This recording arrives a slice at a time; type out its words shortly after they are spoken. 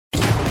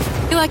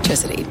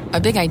Electricity, a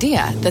big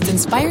idea that's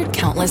inspired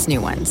countless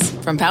new ones.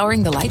 From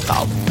powering the light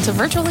bulb to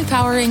virtually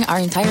powering our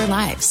entire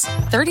lives.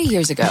 30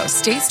 years ago,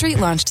 State Street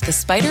launched the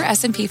Spider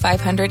S&P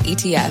 500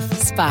 ETF,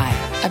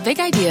 SPY. A big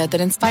idea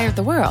that inspired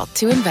the world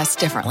to invest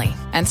differently.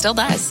 And still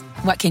does.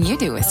 What can you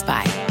do with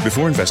SPY?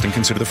 Before investing,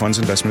 consider the fund's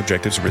investment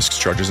objectives, risks,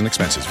 charges, and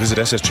expenses. Visit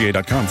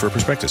ssga.com for a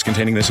prospectus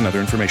containing this and other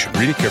information.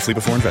 Read it carefully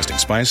before investing.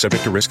 SPY is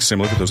subject to risks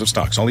similar to those of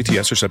stocks. All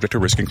ETFs are subject to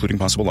risk, including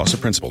possible loss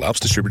of principal. Alps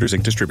Distributors,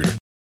 Inc. Distributor.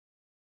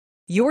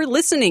 You're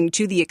listening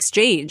to The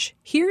Exchange.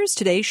 Here's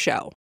today's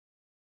show.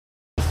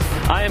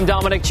 I am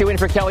Dominic Chu in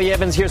for Kelly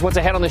Evans. Here's what's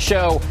ahead on the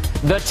show.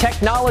 The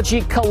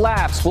technology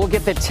collapse. We'll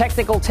get the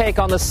technical take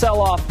on the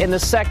sell-off in the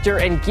sector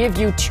and give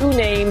you two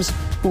names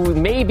who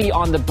may be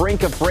on the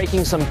brink of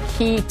breaking some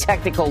key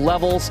technical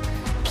levels.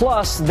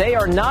 Plus, they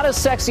are not as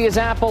sexy as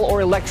Apple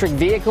or electric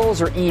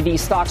vehicles or EV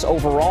stocks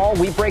overall.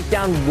 We break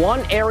down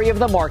one area of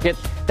the market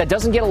that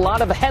doesn't get a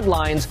lot of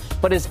headlines,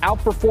 but is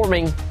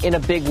outperforming in a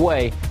big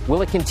way.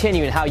 Will it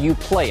continue and how you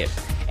play it?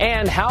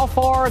 And how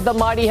far the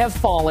mighty have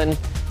fallen.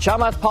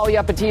 Chamath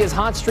Palihapitiya's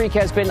hot streak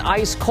has been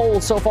ice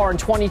cold so far in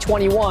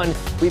 2021.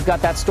 We've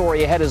got that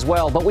story ahead as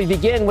well. But we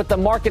begin with the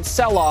market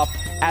sell-off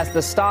as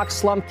the stock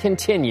slump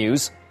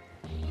continues.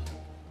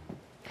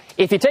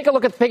 If you take a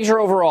look at the picture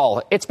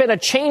overall, it's been a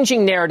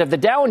changing narrative. The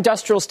Dow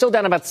Industrial is still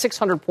down about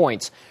 600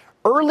 points.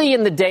 Early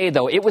in the day,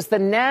 though, it was the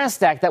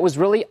Nasdaq that was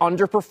really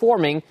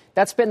underperforming.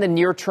 That's been the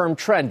near-term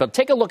trend. But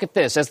take a look at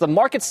this. As the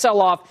market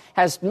sell-off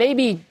has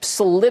maybe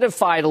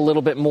solidified a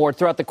little bit more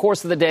throughout the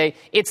course of the day,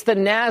 it's the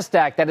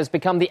Nasdaq that has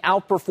become the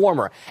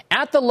outperformer.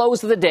 At the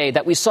lows of the day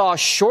that we saw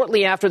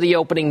shortly after the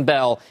opening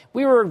bell,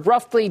 we were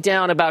roughly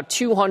down about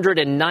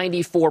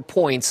 294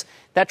 points.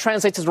 That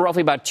translates to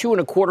roughly about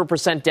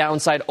 2.25%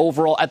 downside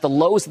overall at the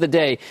lows of the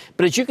day.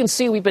 But as you can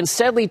see, we've been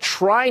steadily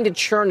trying to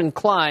churn and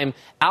climb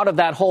out of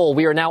that hole.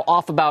 We are now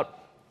off about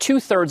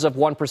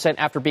 0.2%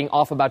 after being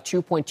off about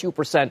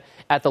 2.2%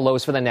 at the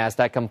lows for the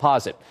Nasdaq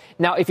Composite.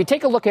 Now, if you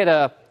take a look at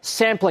a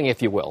sampling,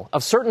 if you will,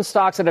 of certain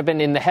stocks that have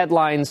been in the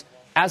headlines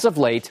as of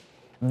late,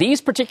 these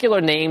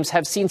particular names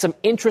have seen some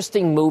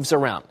interesting moves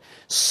around.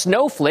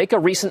 Snowflake, a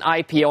recent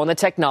IPO on the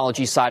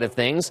technology side of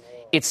things,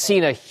 it's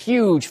seen a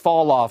huge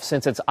fall off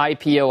since its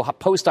IPO,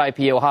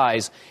 post-IPO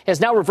highs, has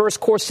now reversed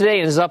course today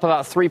and is up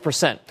about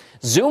 3%.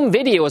 Zoom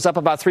Video is up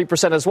about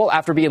 3% as well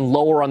after being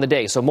lower on the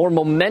day. So more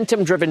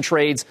momentum-driven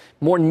trades,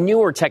 more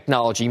newer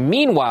technology.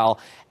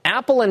 Meanwhile,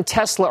 Apple and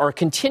Tesla are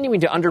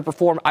continuing to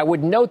underperform. I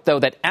would note, though,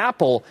 that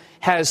Apple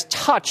has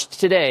touched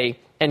today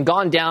and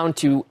gone down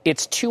to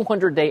its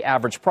 200-day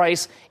average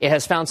price. It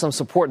has found some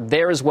support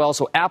there as well.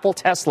 So Apple,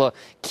 Tesla,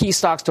 key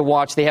stocks to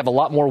watch. They have a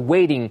lot more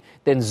weighting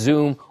than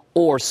Zoom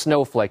or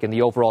Snowflake in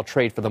the overall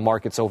trade for the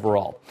markets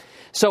overall.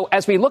 So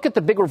as we look at the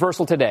big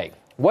reversal today,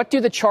 what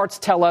do the charts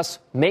tell us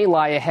may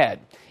lie ahead?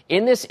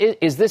 Is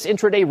this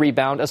intraday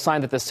rebound a sign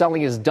that the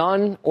selling is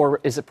done, or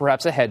is it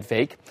perhaps a head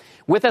fake?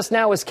 With us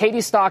now is Katie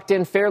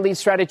Stockton, Fairlead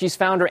Strategies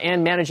founder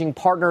and managing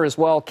partner as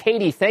well.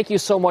 Katie, thank you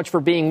so much for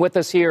being with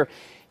us here.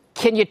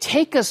 Can you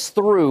take us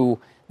through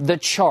the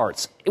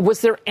charts?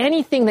 Was there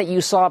anything that you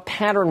saw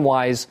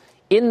pattern-wise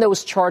in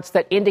those charts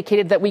that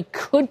indicated that we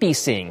could be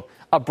seeing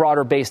a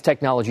broader-based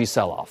technology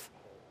sell-off?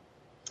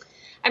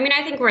 I mean,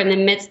 I think we're in the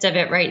midst of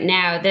it right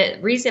now. The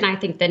reason I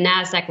think the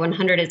Nasdaq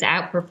 100 is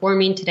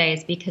outperforming today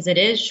is because it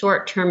is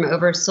short-term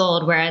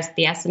oversold, whereas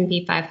the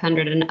S&P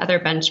 500 and other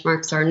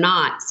benchmarks are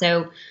not.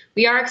 So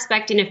we are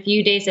expecting a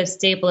few days of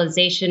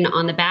stabilization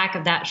on the back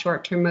of that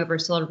short-term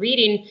oversold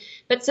reading,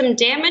 but some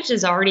damage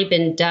has already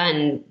been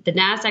done. The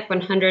Nasdaq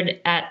 100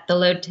 at the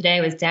low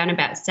today was down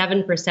about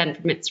 7%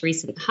 from its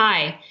recent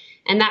high.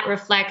 And that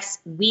reflects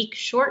weak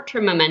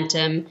short-term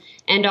momentum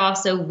and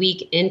also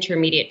weak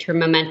intermediate-term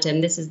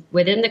momentum. This is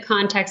within the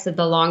context of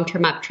the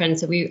long-term uptrend.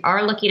 So we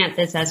are looking at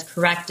this as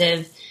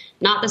corrective,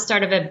 not the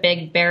start of a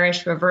big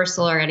bearish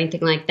reversal or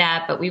anything like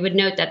that. But we would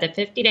note that the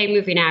 50-day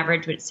moving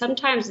average, which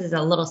sometimes is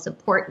a little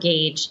support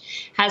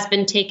gauge, has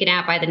been taken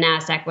out by the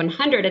Nasdaq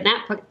 100. And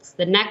that puts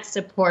the next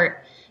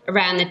support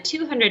around the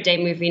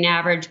 200-day moving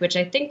average, which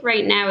I think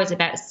right now is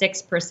about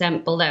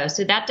 6% below.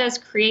 So that does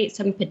create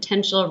some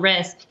potential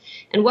risk.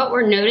 And what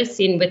we're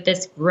noticing with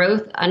this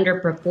growth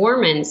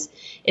underperformance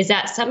is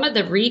that some of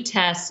the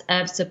retests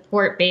of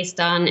support based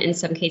on, in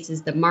some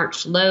cases, the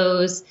March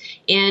lows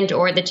and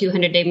or the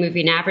 200-day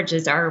moving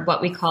averages are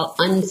what we call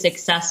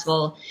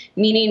unsuccessful,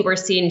 meaning we're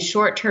seeing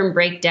short-term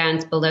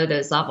breakdowns below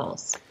those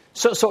levels.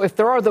 So if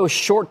there are those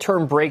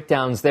short-term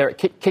breakdowns there,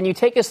 can you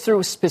take us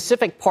through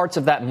specific parts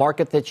of that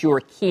market that you are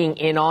keying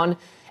in on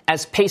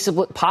as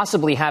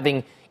possibly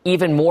having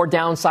even more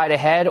downside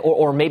ahead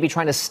or maybe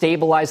trying to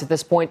stabilize at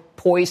this point,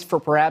 poised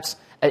for perhaps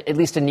at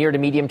least a near to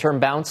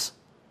medium-term bounce?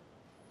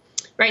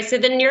 Right. So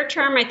the near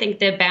term, I think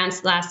the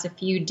bounce lasts a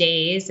few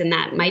days, and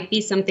that might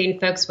be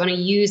something folks want to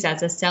use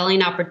as a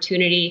selling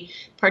opportunity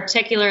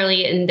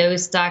particularly in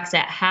those stocks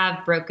that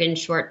have broken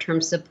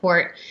short-term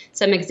support.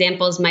 Some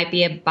examples might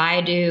be a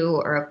Baidu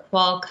or a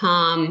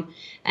Qualcomm,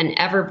 and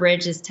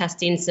Everbridge is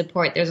testing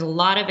support. There's a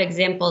lot of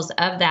examples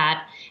of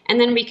that. And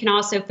then we can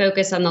also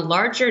focus on the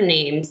larger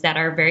names that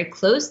are very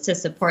close to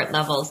support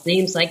levels.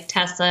 Names like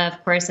Tesla,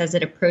 of course, as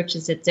it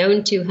approaches its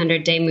own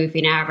 200-day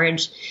moving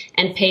average,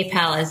 and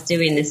PayPal is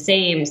doing the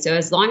same. So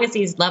as long as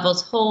these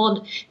levels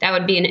hold, that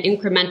would be an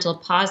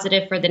incremental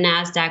positive for the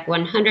Nasdaq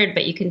 100.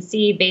 But you can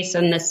see, based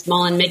on the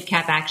small and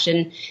mid-cap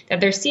action, that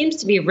there seems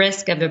to be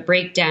risk of a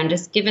breakdown,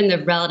 just given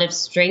the relative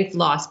strength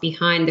loss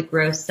behind the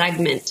growth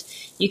segment.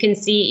 You can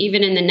see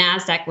even in the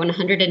Nasdaq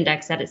 100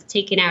 index that it's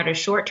taken out a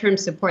short-term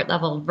support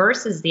level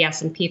versus the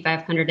S&P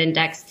 500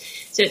 index.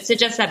 So it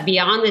suggests that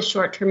beyond the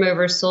short-term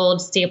oversold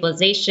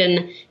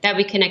stabilization, that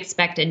we can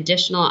expect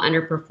additional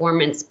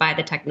underperformance by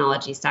the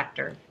technology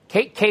sector.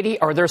 Katie,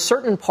 are there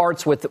certain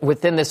parts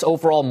within this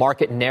overall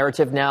market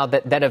narrative now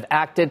that have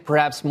acted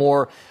perhaps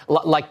more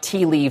like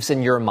tea leaves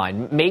in your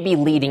mind, maybe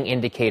leading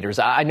indicators?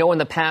 I know in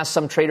the past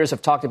some traders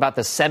have talked about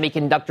the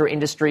semiconductor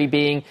industry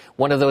being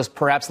one of those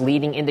perhaps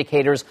leading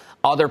indicators.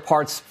 Other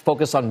parts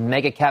focus on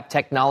mega cap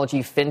technology,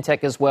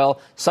 fintech as well.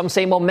 Some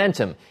say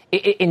momentum.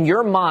 In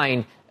your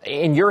mind,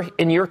 in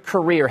your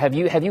career, have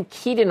you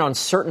keyed in on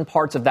certain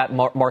parts of that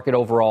market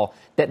overall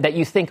that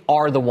you think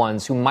are the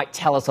ones who might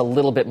tell us a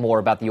little bit more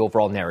about the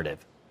overall narrative?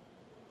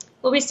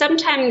 Well, we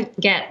sometimes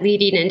get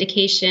leading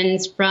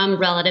indications from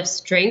relative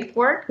strength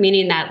work,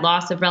 meaning that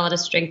loss of relative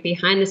strength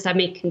behind the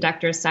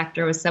semiconductor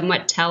sector was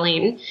somewhat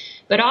telling.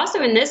 But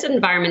also in this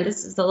environment,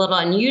 this is a little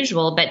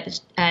unusual, but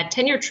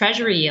 10-year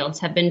Treasury yields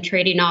have been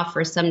trading off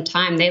for some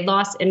time. They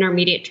lost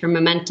intermediate term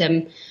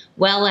momentum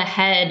well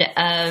ahead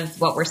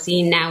of what we're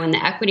seeing now in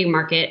the equity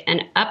market.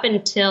 And up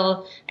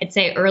until, I'd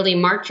say, early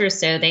March or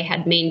so, they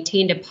had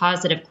maintained a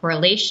positive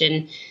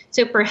correlation.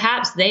 So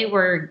perhaps they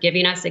were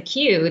giving us a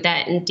cue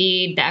that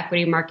indeed the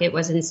equity market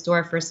was in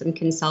store for some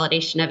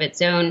consolidation of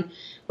its own.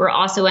 We're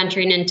also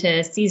entering into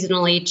a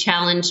seasonally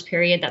challenged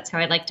period. That's how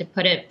I like to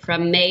put it,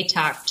 from May to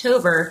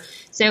October.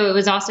 So it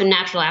was also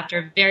natural after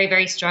a very,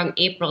 very strong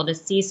April to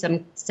see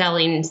some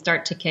selling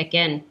start to kick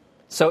in.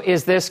 So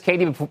is this,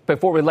 Katie,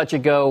 before we let you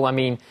go, I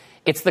mean,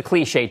 it's the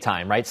cliche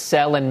time, right?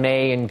 Sell in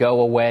May and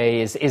go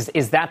away.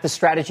 Is that the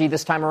strategy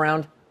this time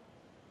around?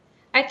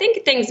 I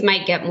think things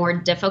might get more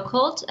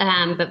difficult,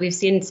 but we've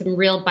seen some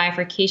real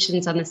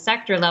bifurcations on the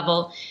sector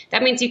level.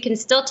 That means you can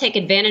still take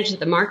advantage of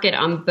the market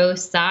on both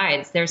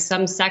sides. There's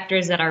some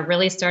sectors that are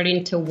really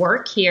starting to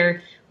work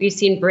here. We've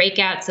seen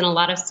breakouts in a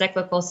lot of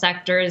cyclical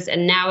sectors.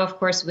 And now, of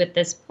course, with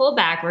this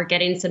pullback, we're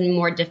getting some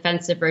more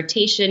defensive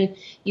rotation.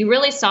 You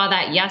really saw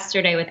that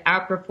yesterday with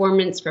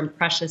outperformance from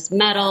precious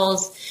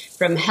metals,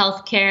 from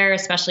healthcare,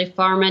 especially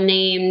pharma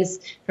names,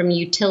 from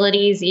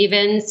utilities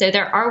even. So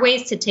there are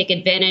ways to take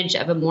advantage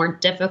of a more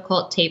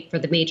difficult tape for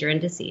the major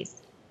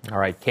indices. All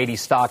right. Katie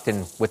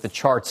Stockton with the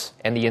charts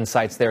and the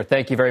insights there.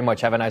 Thank you very much.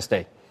 Have a nice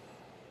day.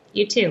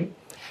 You too.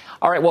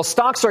 All right, well,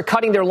 stocks are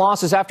cutting their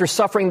losses after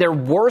suffering their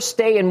worst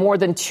day in more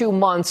than 2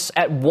 months.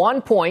 At one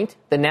point,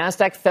 the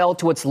Nasdaq fell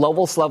to its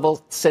lowest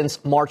level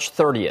since March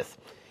 30th.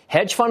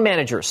 Hedge fund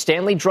manager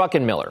Stanley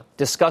Druckenmiller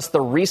discussed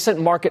the recent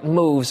market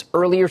moves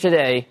earlier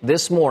today,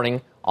 this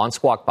morning, on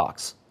Squawk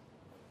Box.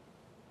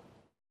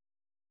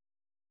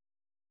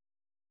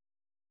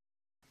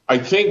 I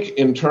think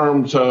in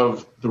terms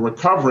of the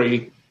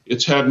recovery,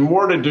 it's had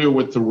more to do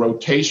with the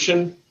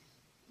rotation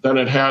than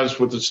it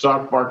has with the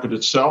stock market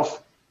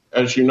itself.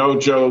 As you know,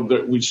 Joe,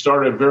 that we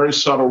started a very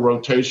subtle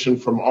rotation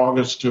from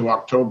August to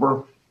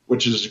October,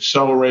 which is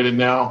accelerated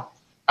now,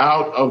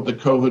 out of the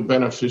COVID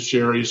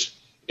beneficiaries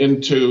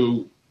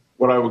into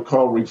what I would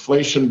call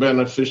reflation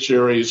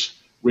beneficiaries,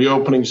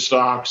 reopening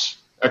stocks,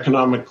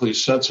 economically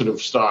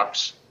sensitive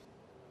stocks.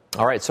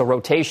 All right, so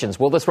rotations.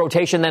 Will this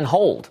rotation then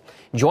hold?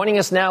 Joining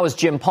us now is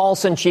Jim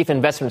Paulson, Chief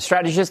Investment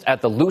Strategist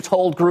at the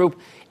Luthold Group.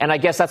 And I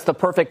guess that's the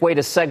perfect way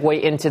to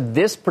segue into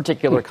this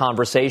particular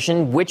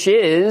conversation, which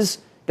is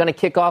going to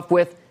kick off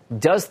with,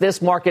 does this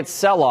market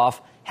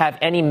sell-off have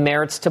any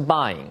merits to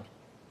buying?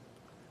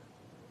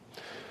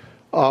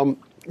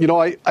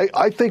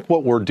 I think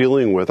what we're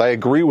dealing with, I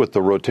agree with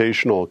the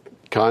rotational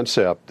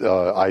concept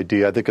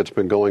idea. I think it's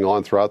been going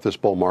on throughout this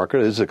bull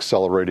market. It is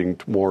accelerating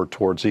more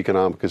towards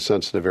economically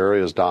sensitive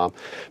areas, Dom.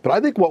 But I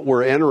think what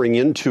we're entering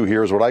into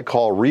here is what I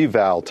call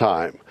reval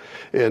time.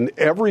 In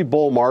every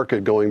bull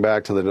market going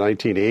back to the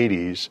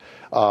 1980s,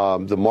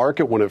 the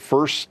market, when it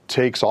first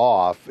takes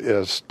off,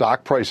 as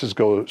stock prices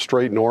go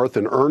straight north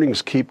and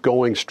earnings keep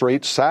going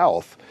straight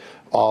south,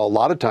 a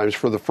lot of times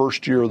for the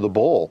first year of the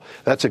bull.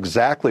 That's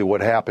exactly what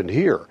happened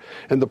here.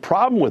 And the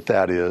problem with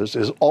that is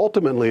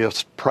ultimately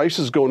if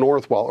prices go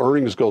north while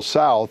earnings go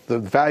south, the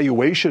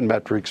valuation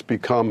metrics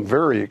become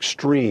very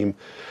extreme,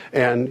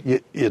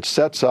 and it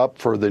sets up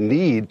for the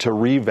need to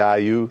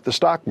revalue the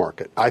stock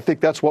market. I think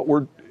that's what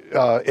we're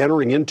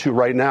entering into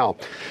right now.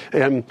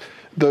 And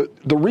the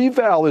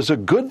reval is a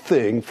good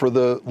thing for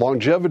the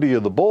longevity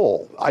of the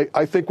bull.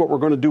 I think what we're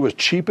going to do is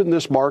cheapen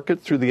this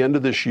market through the end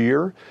of this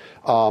year.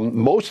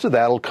 Most of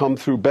that will come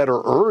through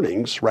better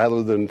earnings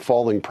rather than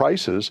falling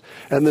prices,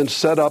 and then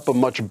set up a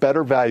much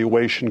better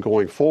valuation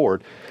going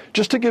forward.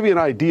 Just to give you an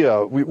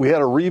idea, we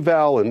had a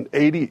reval in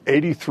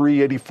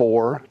 83,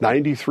 84,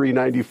 93,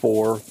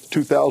 94,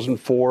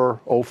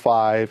 2004,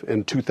 05,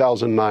 and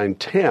 2009,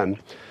 10.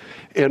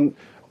 And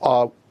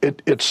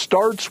it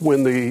starts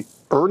when the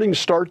earnings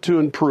start to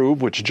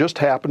improve, which just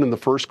happened in the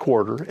first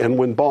quarter, and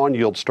when bond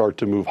yields start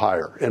to move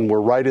higher. And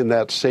we're right in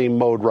that same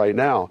mode right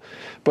now.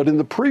 But in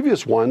the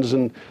previous ones,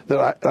 in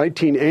the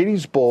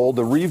 1980s bull,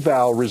 the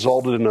reval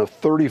resulted in a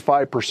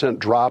 35%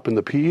 drop in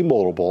the PE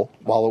multiple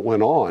while it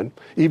went on,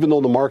 even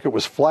though the market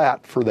was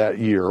flat for that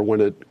year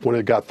when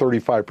it got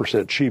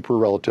 35% cheaper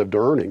relative to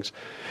earnings.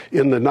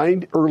 In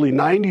the early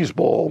 90s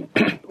bull,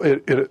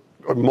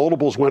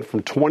 multiples went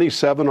from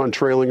 27 on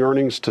trailing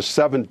earnings to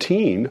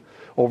 17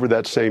 over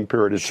that same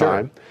period of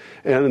time.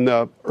 And in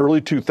the early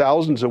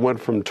 2000s, it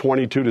went from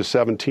 22 to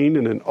 17.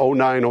 And in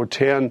 09,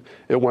 010,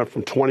 it went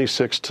from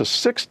 26 to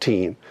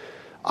 16.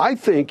 I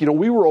think,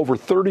 we were over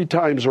 30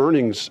 times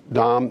earnings,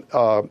 Dom,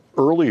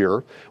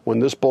 earlier when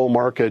this bull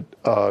market,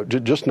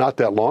 just not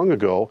that long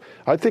ago.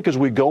 I think as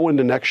we go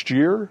into next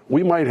year,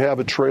 we might have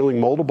a trailing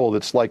multiple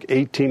that's like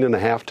 18 and a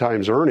half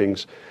times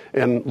earnings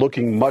and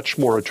looking much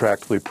more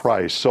attractively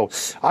priced. So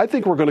I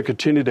think we're going to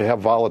continue to have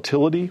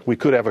volatility. We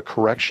could have a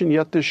correction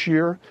yet this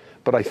year,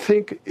 but I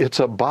think it's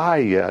a buy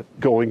yet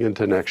going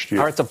into next year.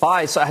 All right, it's a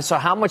buy. So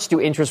how much do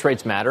interest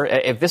rates matter?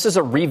 If this is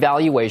a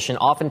revaluation,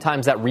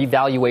 oftentimes that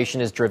revaluation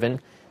is driven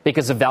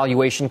because of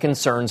valuation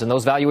concerns, and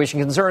those valuation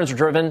concerns are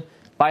driven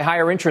by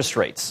higher interest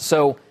rates.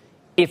 So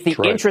if the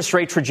interest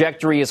rate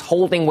trajectory is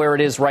holding where it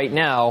is right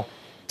now,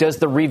 does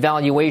the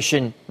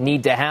revaluation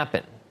need to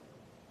happen?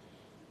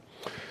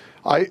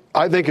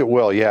 I think it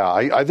will, yeah.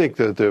 I think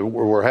that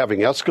we're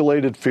having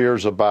escalated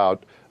fears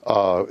about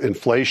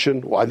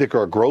inflation. I think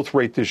our growth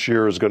rate this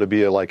year is going to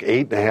be like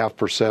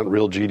 8.5%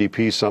 real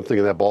GDP, something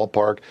in that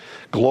ballpark.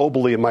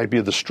 Globally, it might be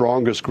the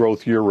strongest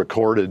growth year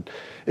recorded.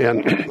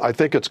 And I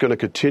think it's going to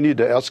continue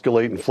to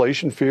escalate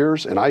inflation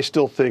fears. And I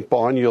still think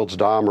bond yields,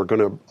 Dom, are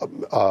going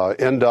to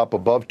end up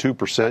above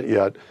 2%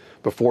 yet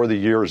before the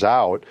year's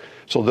out.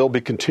 So there'll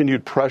be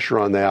continued pressure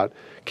on that,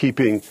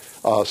 keeping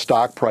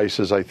stock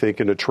prices, I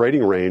think, in a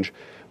trading range.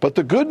 But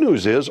the good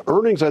news is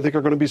earnings, I think,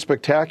 are going to be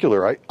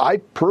spectacular. I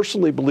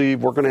personally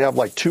believe we're going to have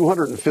like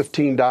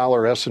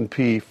 $215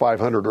 S&P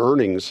 500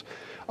 earnings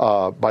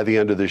by the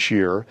end of this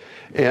year.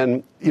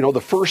 And,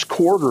 the first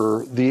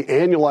quarter, the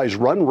annualized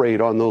run rate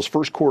on those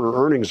first quarter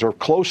earnings are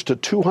close to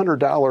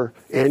 $200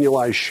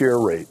 annualized share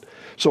rate.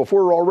 So if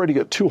we're already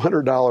at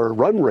 $200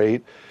 run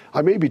rate,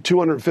 maybe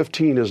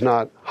 215 is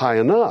not high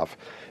enough.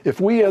 If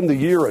we end the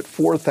year at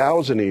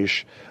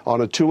 4,000-ish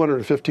on a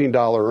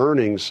 $215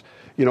 earnings,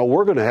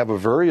 we're going to have a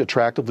very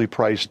attractively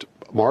priced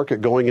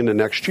market going into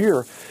next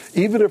year.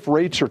 Even if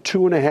rates are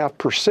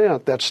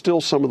 2.5%, that's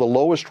still some of the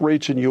lowest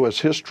rates in U.S.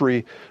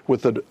 history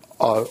with a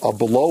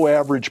below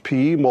average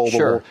PE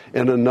multiple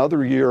and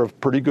another year of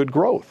pretty good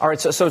growth. All right.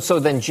 So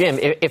then, Jim,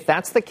 if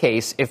that's the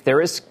case, if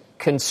there is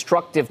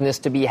constructiveness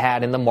to be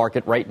had in the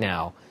market right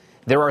now,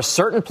 there are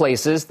certain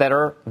places that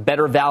are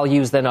better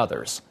values than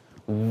others.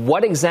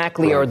 What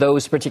exactly are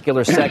those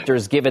particular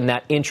sectors given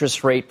that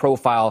interest rate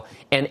profile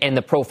and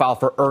the profile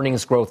for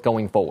earnings growth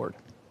going forward?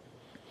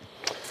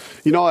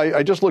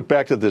 I just looked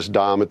back at this,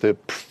 Dom, at the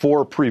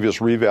 4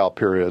 previous reval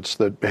periods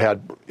that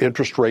had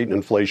interest rate and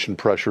inflation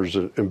pressures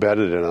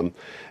embedded in them.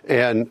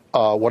 And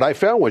what I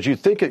found was you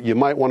think you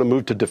might want to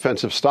move to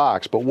defensive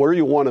stocks, but where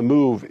you want to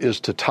move is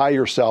to tie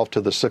yourself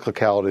to the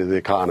cyclicality of the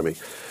economy.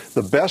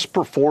 The best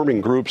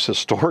performing groups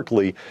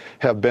historically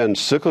have been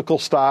cyclical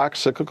stocks,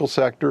 cyclical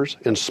sectors,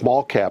 and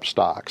small cap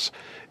stocks.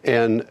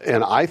 And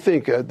I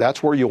think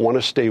that's where you want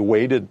to stay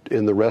weighted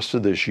in the rest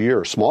of this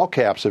year. Small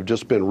caps have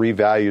just been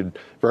revalued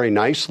very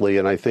nicely,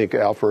 and I think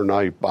Alpha and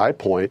I buy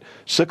point.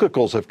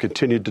 Cyclicals have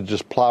continued to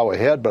just plow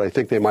ahead, but I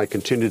think they might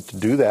continue to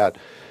do that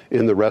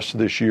in the rest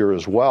of this year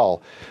as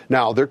well.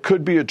 Now, there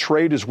could be a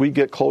trade as we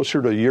get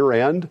closer to year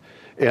end,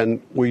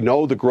 and we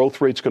know the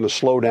growth rate's going to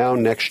slow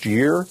down next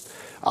year.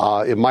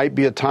 It might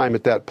be a time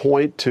at that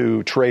point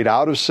to trade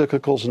out of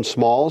cyclicals and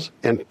smalls.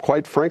 And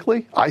quite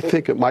frankly, I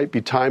think it might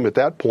be time at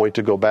that point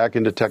to go back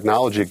into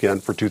technology again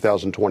for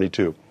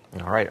 2022.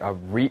 All right. A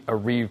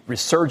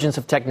resurgence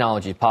of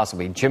technology,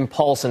 possibly. Jim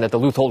Paulson at the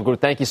Luthold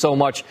Group. Thank you so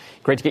much.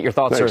 Great to get your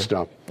thoughts, Thanks, sir.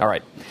 Tom. All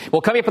right.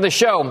 Well, coming up on the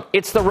show,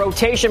 it's the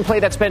rotation play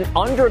that's been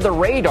under the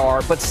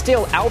radar, but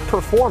still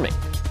outperforming.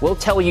 We'll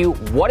tell you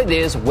what it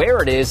is,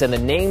 where it is, and the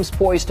names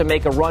poised to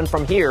make a run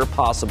from here,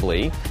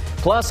 possibly.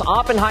 Plus,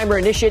 Oppenheimer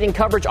initiating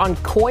coverage on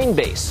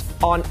Coinbase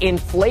on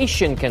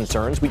inflation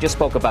concerns. We just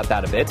spoke about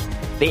that a bit.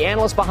 The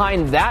analyst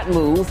behind that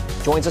move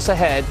joins us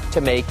ahead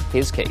to make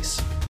his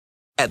case.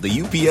 At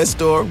the UPS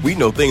Store, we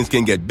know things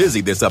can get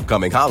busy this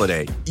upcoming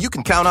holiday. You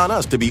can count on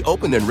us to be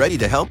open and ready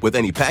to help with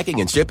any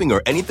packing and shipping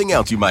or anything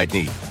else you might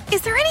need.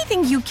 Is there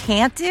anything you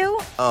can't do?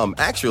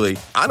 Actually,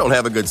 I don't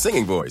have a good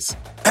singing voice.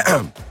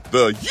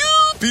 The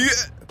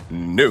UPS...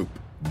 Nope.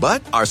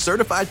 But our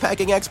certified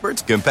packing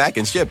experts can pack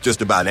and ship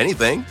just about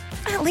anything.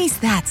 At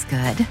least that's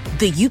good.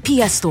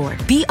 The UPS Store.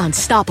 Be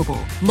unstoppable.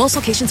 Most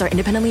locations are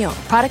independently owned.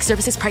 Product,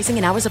 services, pricing,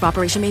 and hours of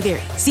operation may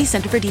vary. See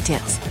Center for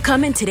details.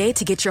 Come in today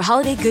to get your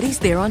holiday goodies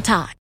there on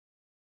time.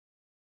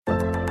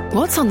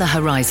 What's on the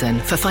horizon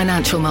for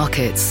financial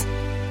markets?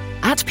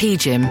 At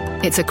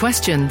PGIM, it's a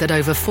question that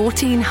over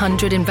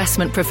 1,400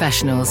 investment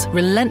professionals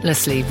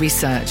relentlessly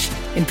research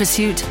in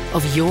pursuit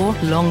of your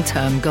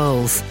long-term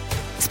goals.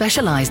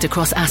 Specialized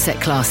across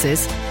asset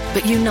classes,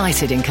 but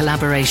united in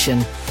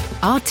collaboration,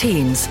 our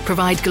teams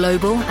provide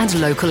global and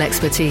local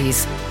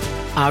expertise.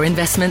 Our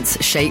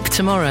investments shape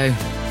tomorrow,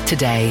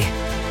 today.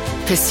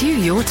 Pursue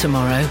your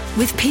tomorrow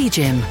with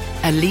PGIM,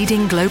 a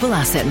leading global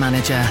asset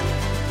manager.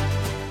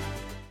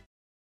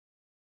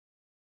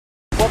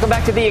 Welcome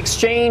back to The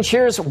Exchange.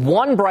 Here's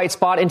one bright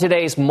spot in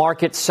today's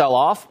market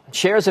sell-off.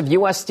 Shares of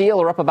U.S.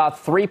 Steel are up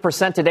about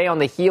 3% today on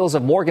the heels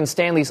of Morgan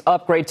Stanley's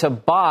upgrade to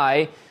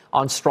buy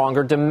on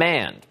stronger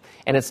demand.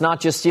 And it's not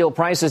just steel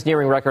prices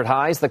nearing record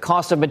highs. The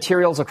cost of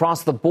materials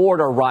across the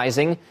board are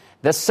rising.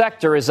 The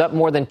sector is up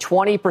more than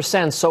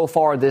 20% so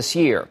far this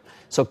year.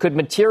 So could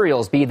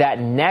materials be that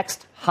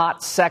next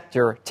hot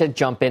sector to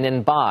jump in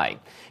and buy?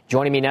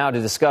 Joining me now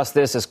to discuss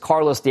this is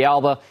Carlos de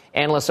Alba,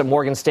 analyst at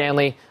Morgan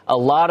Stanley. A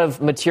lot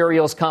of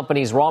materials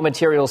companies, raw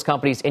materials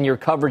companies in your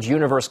coverage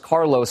universe.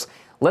 Carlos,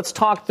 let's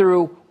talk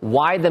through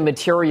why the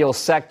materials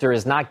sector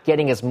is not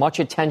getting as much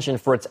attention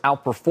for its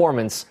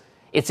outperformance.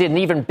 It's an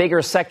even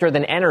bigger sector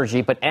than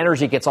energy, but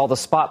energy gets all the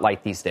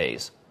spotlight these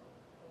days.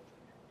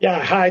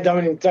 Yeah. Hi,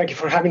 Dominic. Thank you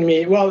for having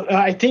me. Well,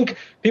 I think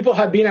people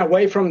have been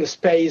away from the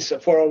space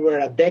for over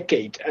a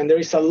decade, and there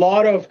is a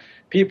lot of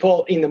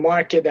people in the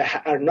market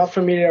that are not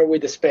familiar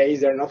with the space.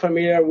 They're not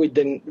familiar with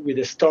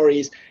the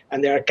stories,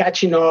 and they are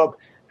catching up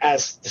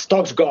as the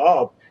stocks go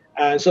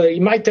up. So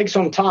it might take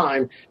some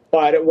time,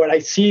 but what I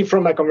see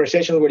from my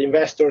conversations with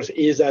investors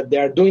is that they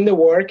are doing the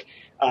work.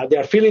 They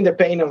are feeling the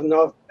pain of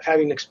not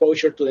having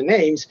exposure to the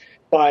names,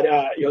 but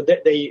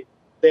they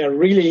are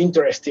really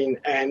interested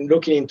and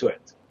looking into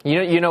it.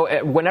 You know,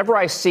 whenever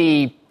I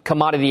see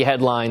commodity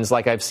headlines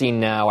like I've seen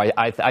now,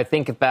 I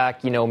think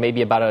back,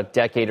 maybe about a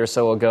decade or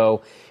so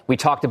ago, we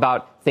talked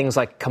about things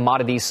like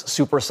commodities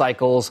super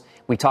cycles.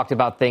 We talked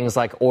about things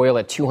like oil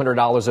at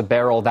 $200 a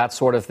barrel, that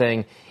sort of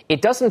thing.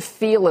 It doesn't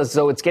feel as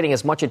though it's getting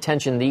as much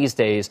attention these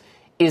days.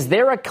 Is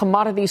there a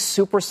commodity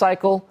super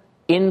cycle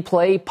in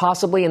play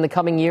possibly in the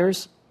coming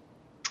years?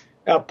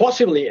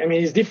 Possibly. I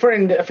mean, it's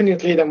different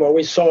definitely than what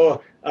we saw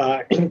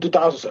in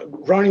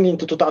 2000, running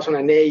into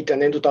 2008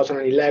 and then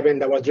 2011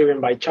 that was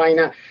driven by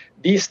China.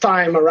 This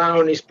time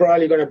around is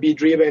probably going to be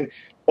driven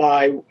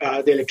by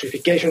the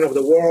electrification of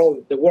the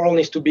world. The world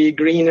needs to be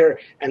greener,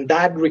 and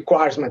that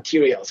requires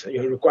materials. It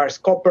requires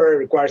copper, it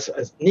requires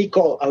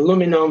nickel,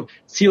 aluminum,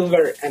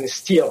 silver, and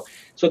steel.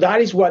 So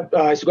that is what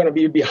is going to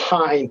be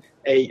behind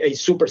a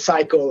super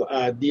cycle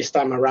this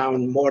time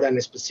around more than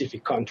a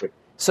specific country.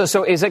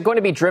 So is it going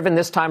to be driven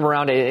this time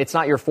around? It's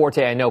not your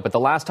forte, I know, but the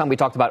last time we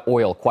talked about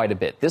oil quite a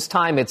bit. This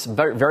time it's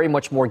very, very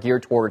much more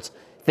geared towards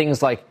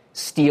things like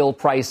steel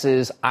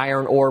prices,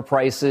 iron ore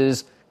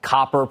prices,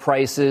 copper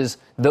prices,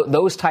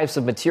 those types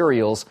of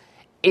materials.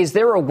 Is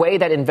there a way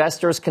that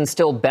investors can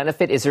still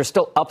benefit? Is there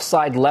still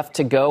upside left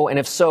to go? And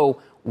if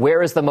so,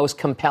 where is the most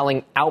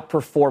compelling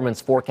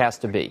outperformance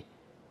forecast to be?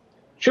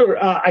 Sure.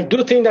 I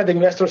do think that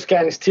investors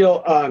can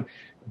still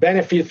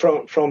benefit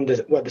from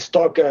what the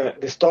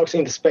stocks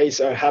in the space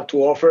have to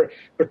offer,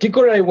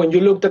 particularly when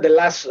you looked at the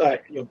last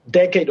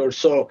decade or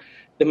so.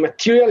 The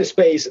material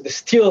space, the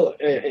steel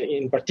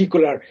in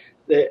particular,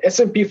 the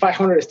S&P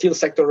 500 steel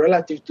sector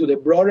relative to the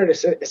broader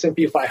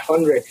S&P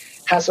 500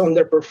 has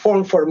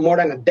underperformed for more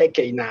than a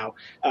decade now.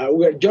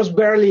 We're just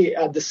barely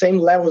at the same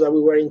level that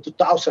we were in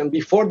 2000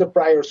 before the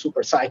prior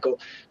super cycle.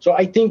 So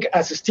I think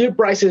as steel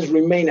prices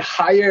remain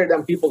higher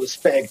than people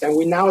expect, and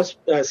we now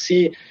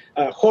see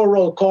whole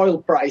rolled coil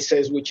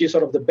prices, which is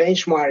sort of the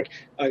benchmark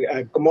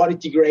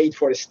commodity grade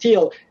for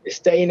steel,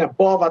 staying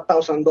above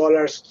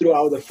 $1,000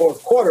 throughout the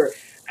fourth quarter.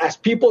 As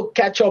people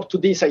catch up to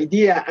this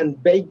idea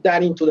and bake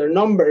that into their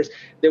numbers,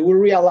 they will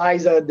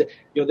realize that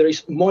there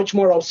is much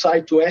more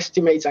upside to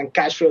estimates and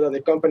cash flow that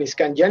the companies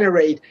can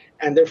generate,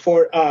 and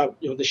therefore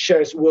the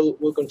shares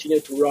will continue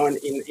to run,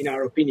 in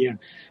our opinion.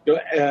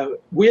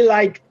 We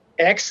like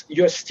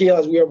US Steel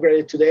as we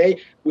operate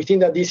today. We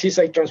think that this is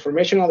a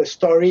transformational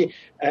story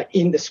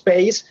in the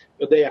space.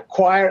 They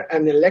acquire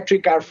an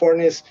electric arc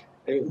furnace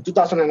in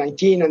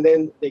 2019, and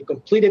then they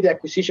completed the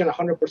acquisition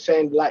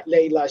 100%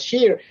 late last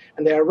year,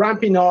 and they are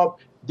ramping up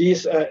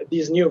this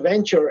new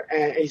venture,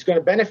 and it's going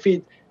to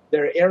benefit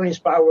their earnings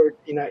power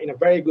in a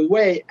very good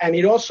way, and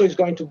it also is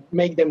going to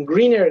make them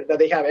greener than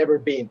they have ever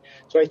been.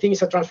 So I think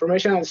it's a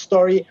transformational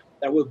story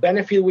that will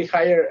benefit with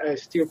higher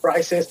steel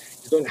prices.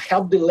 It's going to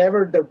help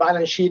delever their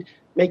balance sheet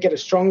make it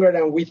stronger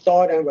than we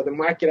thought and what the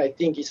market, I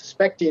think, is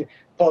expecting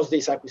post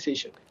this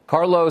acquisition.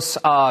 Carlos,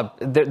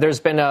 there's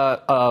been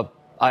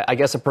I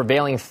guess, a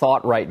prevailing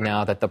thought right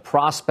now that the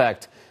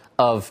prospect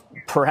of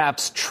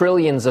perhaps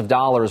trillions of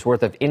dollars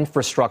worth of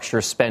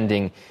infrastructure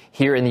spending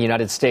here in the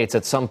United States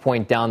at some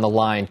point down the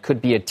line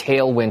could be a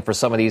tailwind for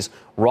some of these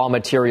raw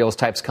materials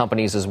types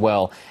companies as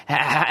well.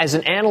 As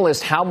an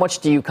analyst, how much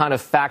do you kind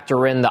of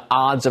factor in the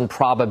odds and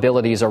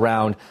probabilities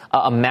around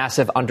a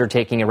massive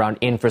undertaking around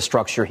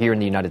infrastructure here in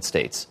the United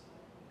States?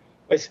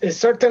 It's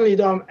certainly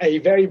a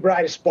very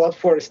bright spot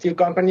for steel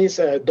companies.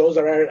 Those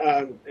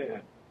are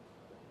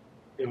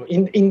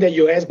in the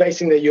U.S.,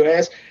 based in the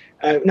U.S.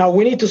 Now,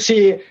 we need to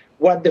see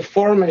what the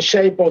form and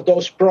shape of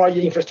those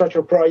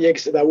infrastructure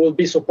projects that will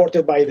be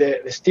supported by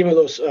the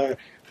stimulus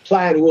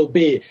plan will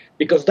be,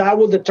 because that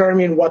will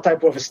determine what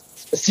type of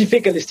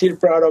specifically steel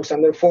products,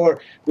 and therefore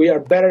we are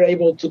better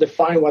able to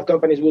define what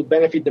companies will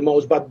benefit the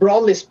most. But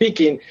broadly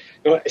speaking,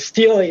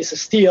 steel is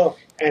steel,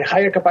 and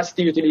higher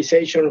capacity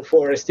utilization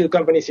for steel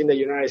companies in the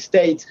United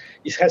States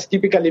has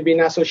typically been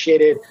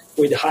associated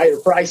with higher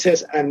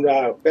prices and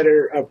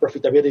better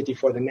profitability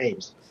for the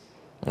names.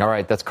 All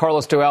right, that's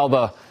Carlos de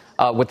Alba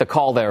with the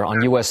call there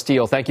on U.S.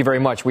 Steel. Thank you very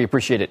much. We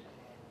appreciate it.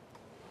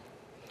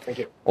 Thank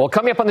you. Well,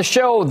 coming up on the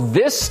show,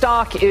 this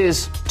stock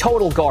is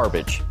total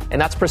garbage, and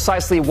that's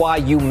precisely why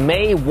you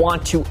may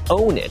want to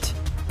own it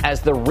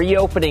as the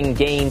reopening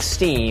gains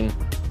steam.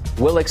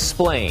 We'll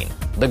explain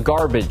the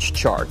garbage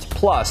chart.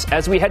 Plus,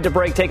 as we head to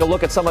break, take a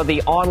look at some of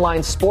the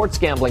online sports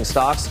gambling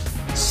stocks.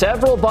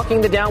 Several bucking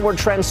the downward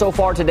trend so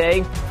far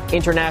today.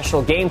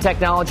 International Game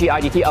Technology,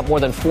 IDT, up more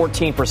than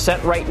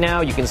 14% right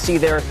now. You can see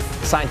there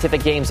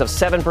Scientific Games of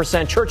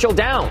 7%. Churchill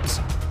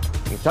Downs,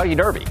 Kentucky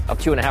Derby, up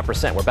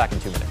 2.5%. We're back in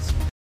 2 minutes.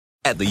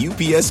 At the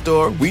UPS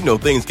Store, we know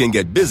things can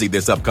get busy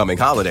this upcoming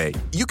holiday.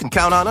 You can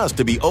count on us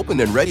to be open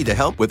and ready to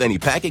help with any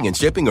packing and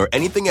shipping or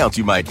anything else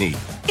you might need.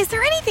 Is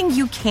there anything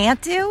you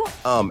can't do?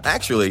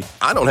 Actually,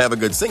 I don't have a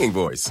good singing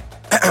voice.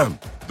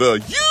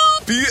 The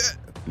UPS...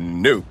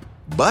 Nope.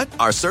 But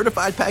our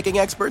certified packing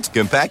experts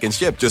can pack and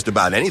ship just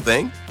about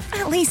anything.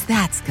 At least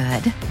that's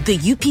good. The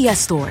UPS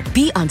Store.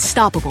 Be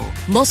unstoppable.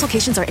 Most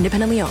locations are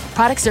independently owned.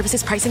 Product,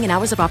 services, pricing, and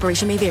hours of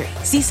operation may vary.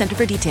 See Center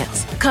for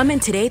details. Come in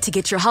today to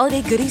get your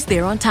holiday goodies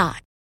there on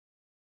time.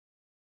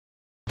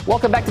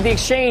 Welcome back to the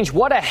Exchange.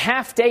 What a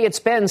half day it's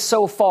been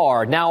so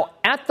far. Now,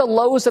 at the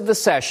lows of the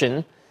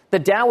session, the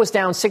Dow was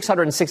down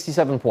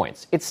 667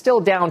 points. It's still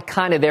down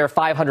kind of there,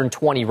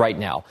 520 right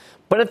now.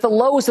 But at the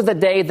lows of the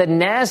day, the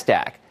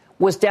Nasdaq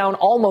was down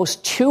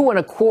almost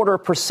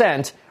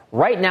 2.25%.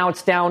 Right now,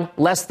 it's down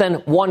less than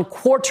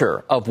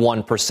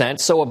 0.25%.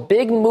 So a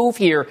big move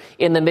here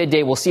in the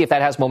midday. We'll see if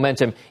that has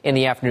momentum in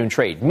the afternoon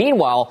trade.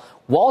 Meanwhile,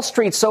 Wall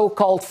Street's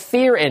so-called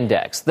fear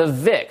index, the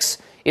VIX,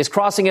 is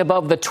crossing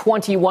above the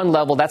 21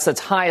 level. That's its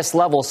highest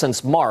level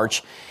since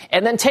March.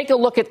 And then take a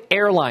look at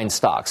airline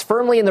stocks,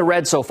 firmly in the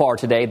red so far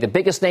today. The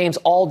biggest names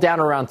all down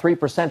around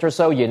 3% or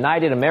so.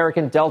 United,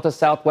 American, Delta,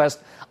 Southwest,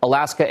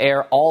 Alaska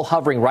Air, all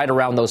hovering right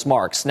around those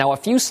marks. Now, a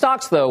few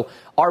stocks, though,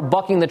 are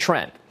bucking the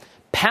trend.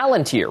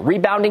 Palantir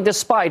rebounding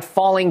despite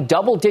falling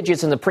double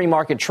digits in the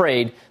pre-market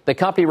trade. The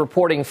company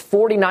reporting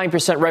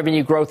 49%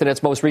 revenue growth in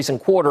its most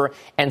recent quarter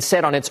and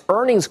said on its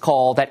earnings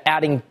call that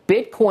adding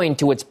Bitcoin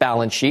to its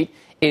balance sheet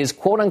is,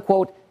 quote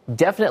unquote,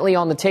 definitely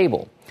on the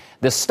table.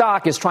 The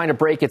stock is trying to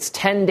break its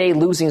 10-day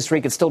losing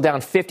streak. It's still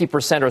down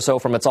 50% or so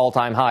from its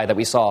all-time high that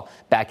we saw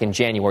back in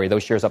January.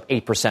 Those shares up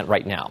 8%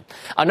 right now.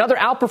 Another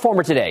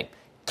outperformer today,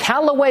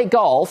 Callaway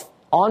Golf,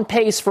 on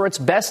pace for its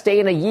best day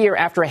in a year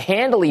after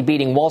handily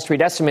beating Wall Street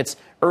estimates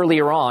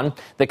earlier on.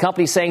 The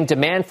company saying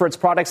demand for its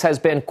products has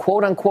been,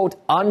 quote unquote,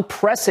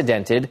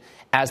 unprecedented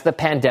as the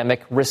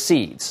pandemic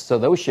recedes. So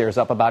those shares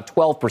up about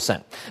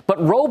 12%. But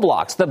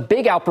Roblox, the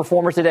big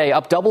outperformer today,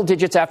 up double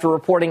digits after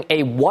reporting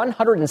a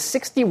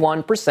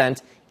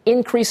 161%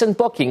 increase in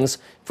bookings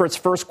for its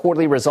first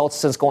quarterly results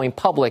since going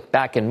public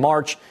back in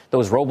March.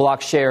 Those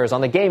Roblox shares on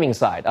the gaming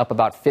side up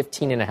about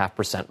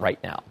 15.5% right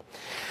now.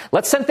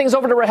 Let's send things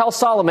over to Rahel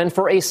Solomon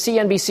for a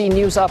CNBC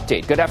News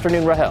update. Good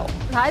afternoon, Rahel.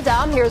 Hi,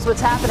 Dom. Here's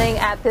what's happening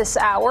at this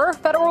hour.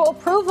 Federal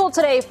approval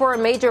today for a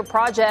major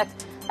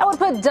project that would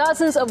put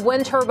dozens of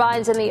wind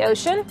turbines in the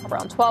ocean,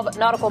 around 12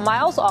 nautical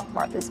miles off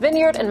Martha's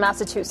Vineyard in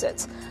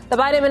Massachusetts. The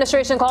Biden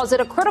administration calls it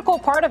a critical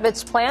part of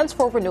its plans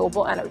for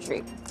renewable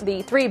energy.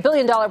 The $3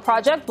 billion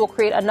project will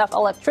create enough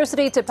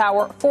electricity to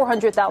power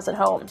 400,000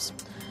 homes.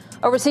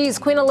 Overseas,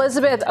 Queen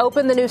Elizabeth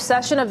opened the new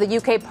session of the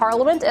UK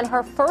Parliament in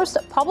her first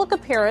public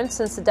appearance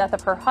since the death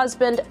of her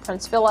husband,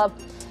 Prince Philip.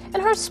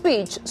 In her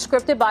speech,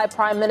 scripted by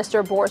Prime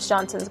Minister Boris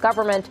Johnson's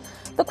government,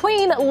 the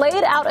Queen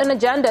laid out an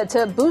agenda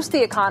to boost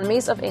the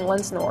economies of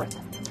England's north.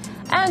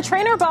 And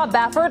trainer Bob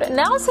Baffert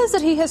now says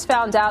that he has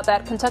found out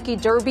that Kentucky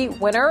Derby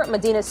winner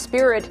Medina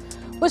Spirit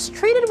was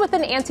treated with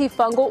an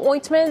antifungal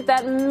ointment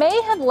that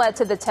may have led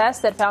to the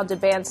test that found a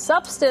banned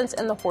substance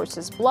in the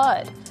horse's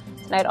blood.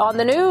 Tonight on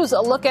the news, a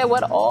look at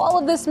what all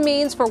of this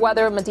means for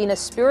whether Medina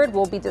Spirit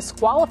will be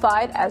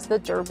disqualified as the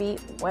Derby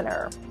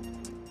winner.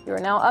 You're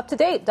now up to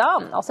date.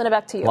 Dom, I'll send it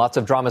back to you. Lots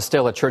of drama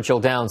still at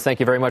Churchill Downs. Thank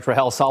you very much,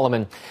 Rahel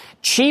Solomon.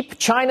 Cheap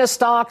China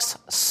stocks,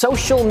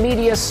 social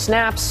media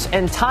snaps,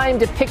 and time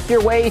to pick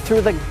your way through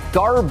the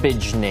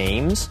garbage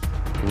names.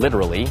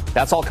 Literally.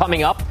 That's all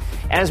coming up.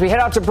 As we head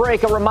out to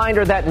break, a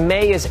reminder that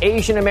May is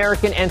Asian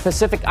American and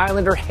Pacific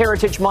Islander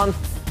Heritage Month.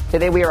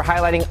 Today we are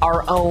highlighting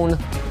our own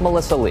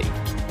Melissa Lee.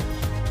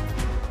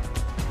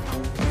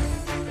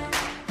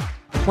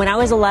 When I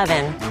was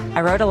 11, I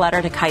wrote a letter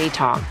to Kaidi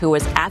Tong, who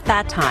was at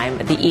that time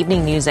the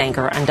evening news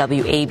anchor on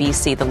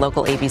WABC, the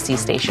local ABC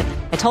station.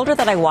 I told her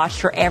that I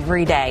watched her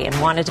every day and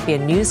wanted to be a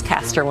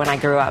newscaster when I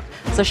grew up,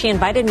 so she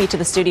invited me to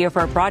the studio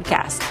for a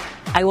broadcast.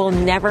 I will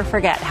never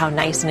forget how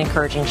nice and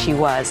encouraging she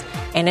was,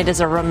 and it is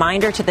a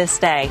reminder to this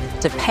day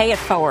to pay it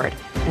forward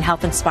and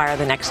help inspire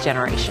the next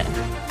generation.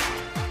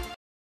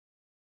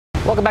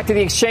 Welcome back to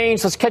the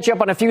Exchange. Let's catch you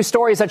up on a few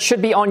stories that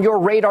should be on your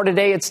radar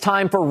today. It's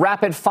time for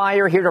Rapid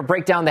Fire. Here to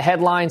break down the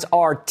headlines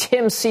are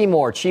Tim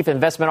Seymour, Chief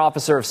Investment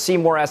Officer of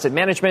Seymour Asset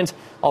Management,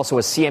 also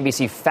a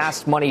CNBC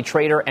Fast Money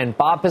trader, and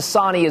Bob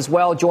Pisani as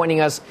well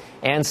joining us,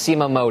 and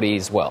Seema Modi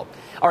as well.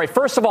 All right,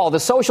 first of all, the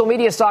social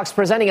media stocks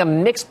presenting a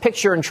mixed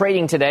picture in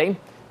trading today.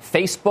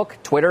 Facebook,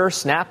 Twitter,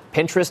 Snap,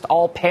 Pinterest,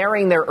 all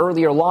pairing their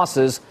earlier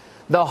losses.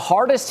 The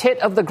hardest hit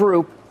of the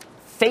group,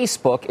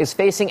 Facebook, is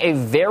facing a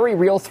very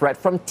real threat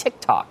from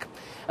TikTok.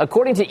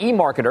 According to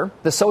eMarketer,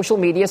 the social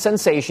media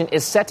sensation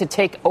is set to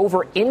take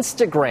over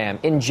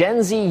Instagram in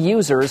Gen Z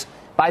users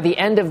by the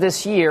end of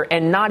this year,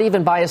 and not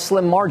even by a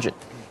slim margin.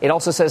 It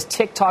also says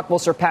TikTok will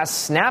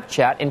surpass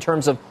Snapchat in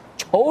terms of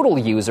total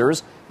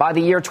users by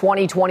the year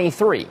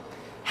 2023.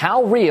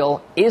 How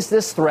real is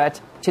this threat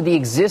to the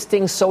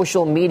existing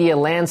social media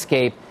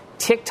landscape?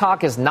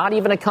 TikTok is not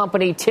even a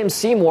company, Tim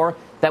Seymour,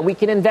 that we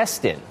can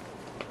invest in.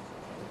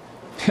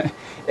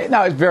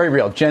 No, it's very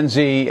real. Gen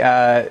Z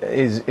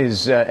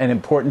is an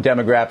important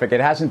demographic.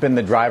 It hasn't been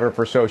the driver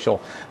for social,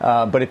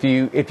 but if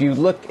you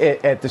look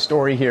at the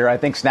story here, I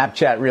think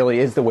Snapchat really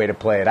is the way to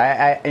play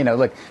it.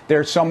 Look,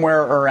 they're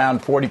somewhere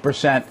around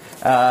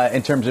 40%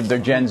 in terms of their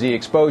Gen Z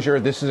exposure.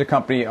 This is a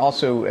company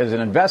also as an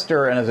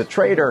investor and as a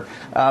trader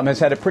has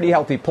had a pretty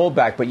healthy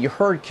pullback. But you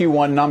heard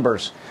Q1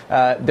 numbers.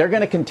 They're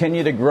going to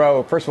continue to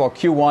grow. First of all,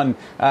 Q1,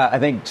 I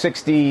think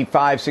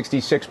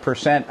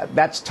 66%.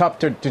 That's tough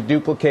to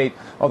duplicate,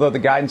 although the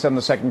guidance on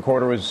the second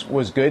quarter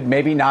was good,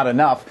 maybe not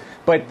enough.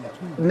 But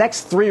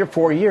next 3 or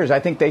 4 years, I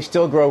think they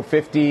still grow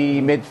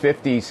 50,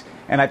 mid-50s,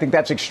 and I think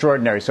that's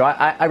extraordinary. So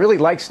I really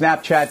like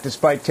Snapchat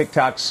despite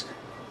TikTok's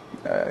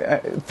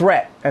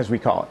threat, as we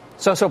call it.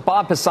 So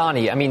Bob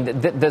Pisani, I mean,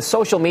 the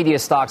social media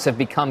stocks have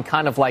become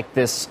kind of like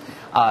this,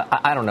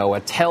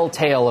 a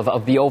telltale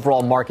of the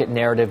overall market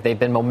narrative. They've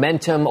been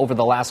momentum over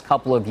the last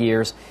couple of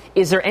years.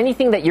 Is there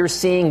anything that you're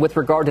seeing with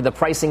regard to the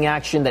pricing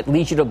action that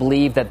leads you to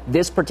believe that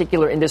this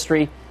particular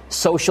industry,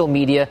 social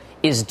media,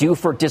 is due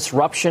for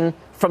disruption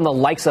from the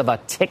likes of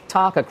a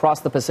TikTok across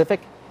the Pacific?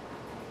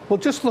 Well,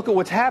 just look at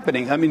what's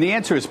happening. I mean, the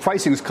answer is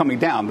pricing is coming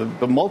down.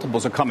 The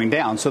multiples are coming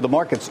down. So the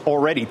market's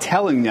already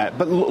telling that.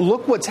 But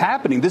look what's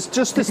happening. This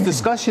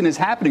discussion is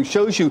happening,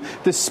 shows you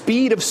the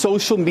speed of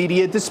social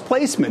media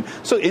displacement.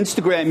 So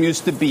Instagram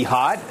used to be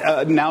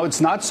hot. Now it's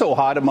not so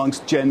hot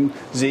amongst Gen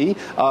Z.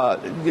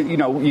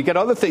 You get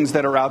other things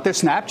that are out there.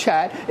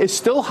 Snapchat is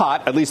still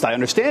hot. At least I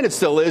understand it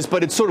still is.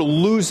 But it's sort of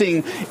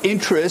losing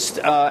interest.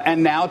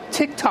 And now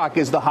TikTok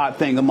is the hot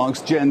thing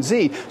amongst Gen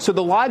Z. So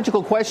the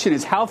logical question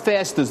is, how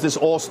fast does this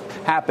all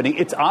happening?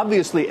 It's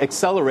obviously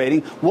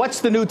accelerating.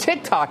 What's the new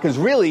TikTok is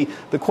really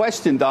the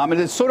question, Dom.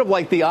 And it's sort of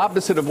like the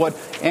opposite of what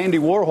Andy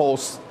Warhol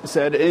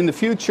said. In the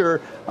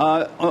future,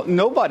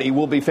 nobody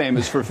will be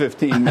famous for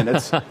 15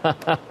 minutes. So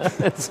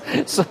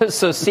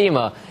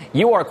Seema,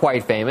 you are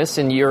quite famous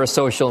and you're a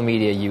social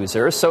media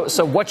user.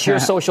 So what's your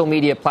social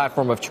media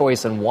platform of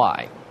choice and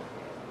why?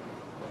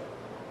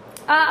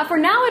 For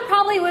now, it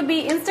probably would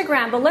be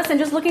Instagram. But listen,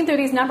 just looking through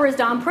these numbers,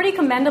 Dom, pretty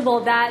commendable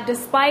that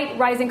despite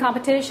rising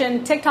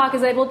competition, TikTok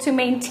is able to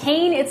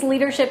maintain its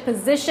leadership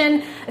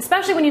position,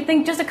 especially when you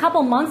think just a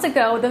couple months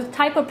ago, the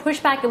type of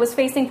pushback it was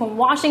facing from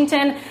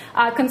Washington,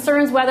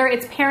 concerns whether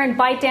its parent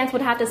ByteDance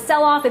would have to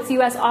sell off its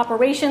U.S.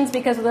 operations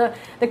because of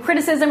the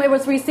criticism it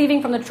was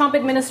receiving from the Trump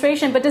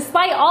administration. But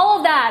despite all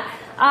of that,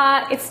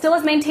 it still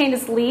has maintained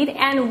its lead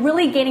and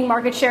really gaining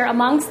market share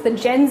amongst the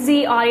Gen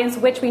Z audience,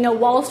 which we know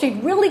Wall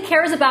Street really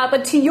cares about.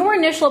 But to your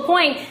initial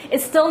point,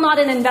 it's still not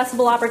an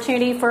investable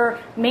opportunity for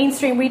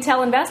mainstream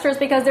retail investors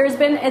because there's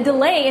been a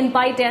delay in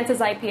ByteDance's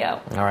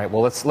IPO. All right.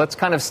 Well, let's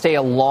kind of stay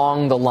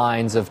along the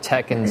lines of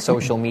tech and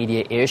social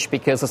media-ish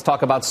because let's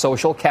talk about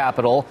social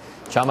capital.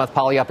 Chamath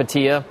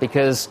Palihapitiya,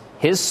 because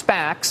his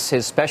SPACs,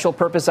 his special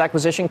purpose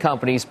acquisition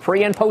companies,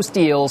 pre and post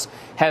deals,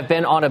 have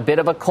been on a bit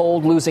of a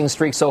cold losing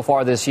streak so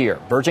far this year.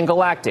 Virgin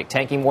Galactic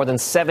tanking more than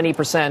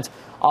 70%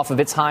 off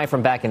of its high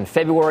from back in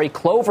February.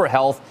 Clover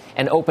Health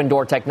and Open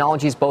Door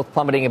Technologies both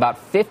plummeting about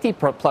 50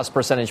 plus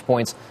percentage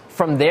points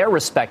from their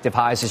respective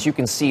highs, as you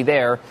can see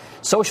there.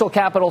 Social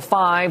Capital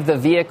 5, the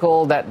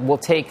vehicle that will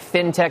take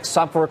fintech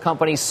software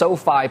company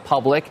SoFi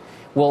public,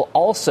 will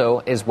also,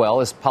 as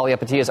well as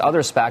Palihapitiya's other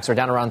SPACs, are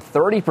down around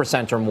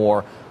 30% or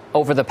more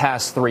over the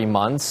past 3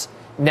 months.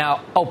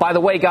 Now, oh, by the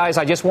way, guys,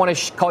 I just want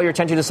to call your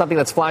attention to something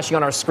that's flashing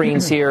on our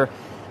screens here.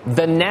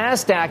 The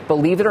Nasdaq,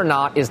 believe it or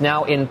not, is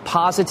now in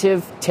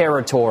positive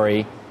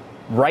territory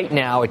right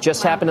now. It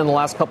just happened in the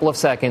last couple of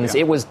seconds.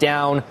 It was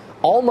down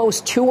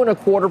almost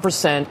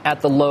 2.25%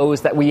 at the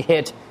lows that we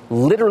hit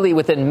literally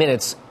within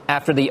minutes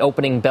after the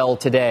opening bell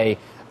today.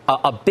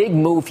 A big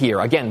move here.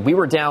 Again, we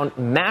were down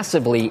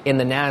massively in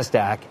the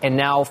Nasdaq, and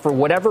now for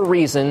whatever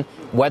reason,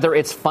 whether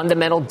it's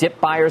fundamental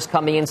dip buyers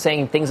coming in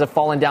saying things have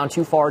fallen down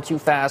too far, too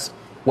fast,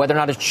 whether or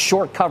not it's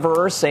short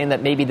coverers saying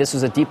that maybe this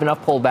is a deep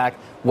enough pullback,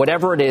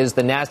 whatever it is,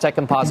 the Nasdaq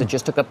Composite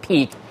just took a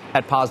peek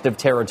at positive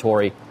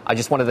territory. I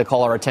just wanted to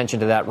call our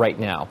attention to that right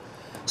now.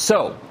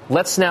 So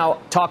let's now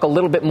talk a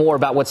little bit more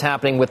about what's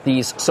happening with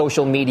these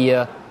social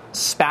media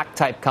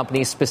SPAC-type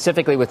companies,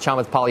 specifically with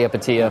Chamath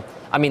Palihapitiya.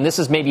 I mean, this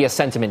is maybe a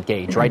sentiment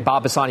gauge, right?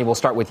 Bob Bassani, we'll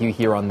start with you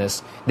here on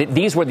this.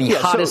 These were the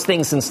hottest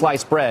things in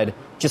sliced bread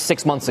just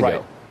 6 months ago.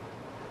 Right.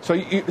 So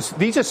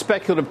these are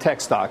speculative tech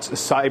stocks,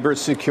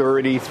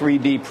 cybersecurity,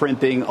 3D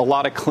printing, a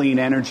lot of clean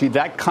energy,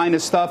 that kind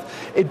of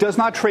stuff. It does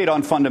not trade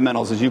on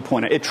fundamentals, as you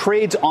pointed. It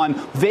trades on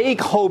vague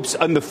hopes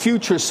in the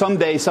future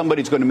someday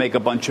somebody's going to make a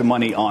bunch of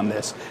money on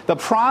this. The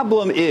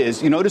problem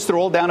is, you notice they're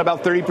all down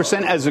about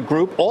 30% as a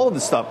group. All of the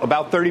stuff,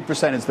 about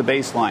 30% is the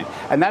baseline.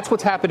 And that's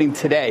what's happening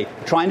today,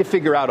 trying to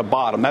figure out a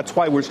bottom. That's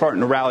why we're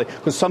starting to rally,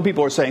 because some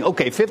people are saying,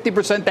 okay,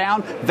 50%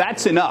 down,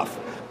 that's enough.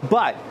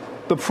 But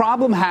the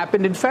problem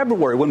happened in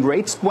February when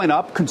rates went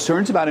up,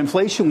 concerns about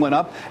inflation went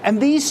up,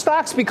 and these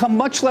stocks become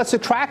much less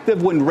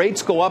attractive when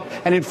rates go up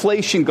and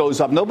inflation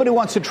goes up. Nobody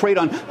wants to trade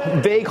on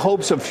vague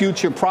hopes of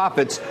future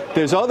profits.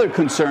 There's other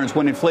concerns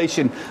when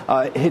inflation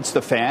hits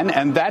the fan,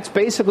 and that's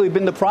basically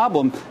been the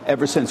problem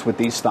ever since with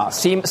these stocks.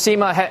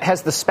 Seema,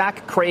 has the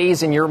SPAC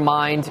craze in your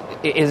mind,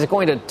 is it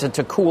going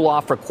to cool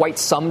off for quite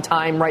some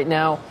time right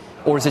now?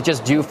 Or is it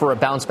just due for a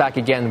bounce back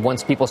again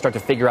once people start to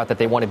figure out that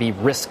they want to be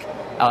risk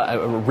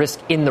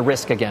in the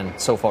risk again,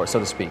 so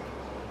to speak?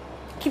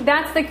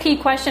 That's the key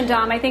question,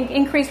 Dom. I think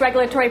increased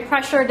regulatory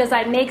pressure, does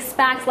that make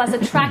SPACs less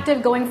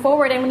attractive going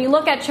forward? And when you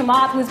look at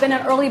Chamath, who's been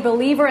an early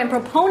believer and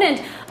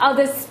proponent of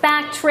this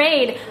SPAC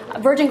trade,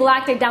 Virgin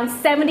Galactic down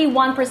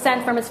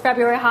 71% from its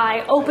February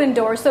high, Open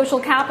Door, Social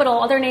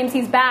Capital, other names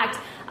he's backed.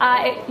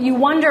 You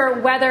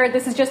wonder whether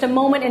this is just a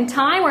moment in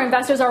time where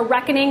investors are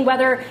reckoning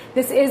whether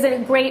this is a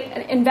great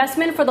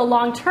investment for the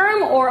long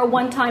term or a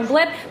one-time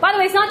blip. By the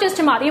way, it's not just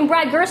Chamath. Even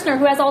Brad Gerstner,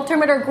 who has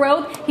Altimeter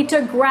Growth, he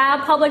took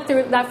Grab public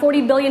through that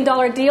 $40 billion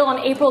deal on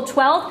April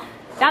 12th.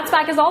 That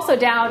SPAC is also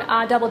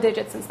down double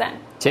digits since then.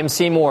 Tim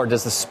Seymour,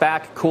 does the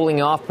SPAC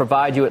cooling off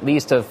provide you at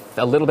least a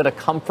little bit of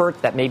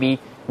comfort that maybe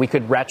we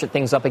could ratchet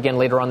things up again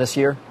later on this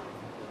year?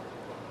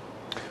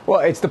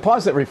 Well, it's the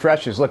pause that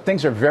refreshes. Look,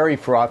 things are very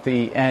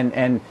frothy,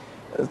 and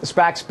the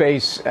SPAC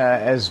space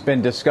has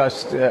been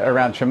discussed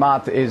around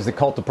Chamath is the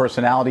cult of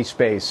personality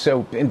space.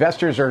 So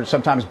investors are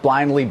sometimes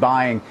blindly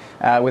buying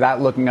without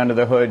looking under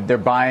the hood. They're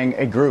buying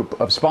a group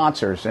of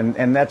sponsors,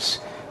 and that's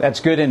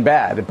good and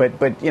bad.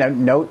 But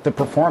note the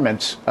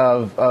performance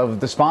of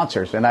the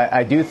sponsors, and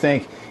I do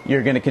think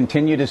you're going to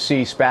continue to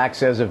see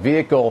SPACs as a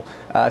vehicle,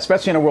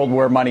 especially in a world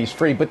where money's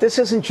free. But this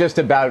isn't just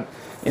about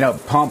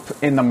pump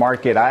in the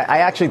market. I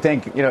actually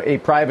think, a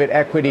private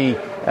equity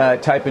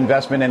type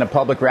investment in a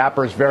public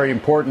wrapper is very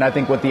important. I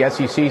think what the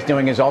SEC is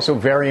doing is also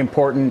very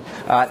important,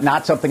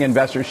 not something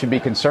investors should be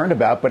concerned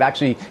about, but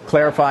actually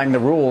clarifying the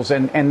rules.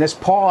 And this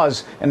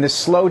pause and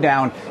this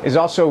slowdown is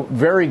also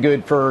very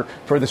good for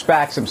the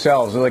SPACs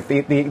themselves. Like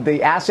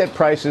the asset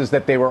prices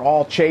that they were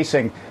all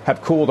chasing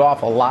have cooled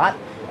off a lot.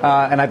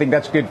 And I think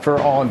that's good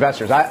for all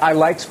investors. I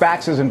like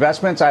SPACs as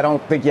investments. I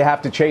don't think you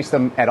have to chase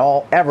them at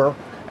all, ever,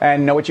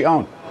 and know what you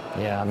own.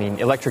 Yeah, I mean,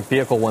 electric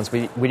vehicle ones,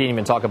 we didn't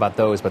even talk about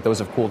those, but those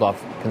have cooled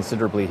off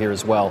considerably here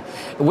as well.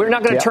 We're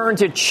now going to turn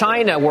to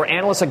China, where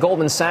analysts at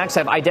Goldman Sachs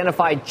have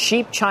identified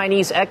cheap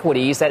Chinese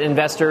equities that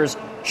investors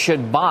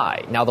should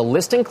buy. Now, the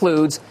list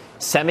includes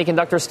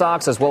semiconductor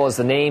stocks as well as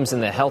the names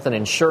in the health and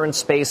insurance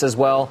space as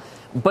well.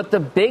 But the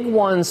big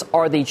ones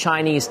are the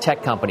Chinese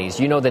tech companies.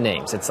 You know the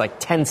names. It's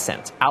like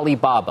Tencent,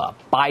 Alibaba,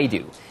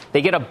 Baidu.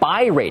 They get a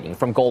buy rating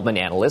from Goldman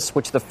analysts,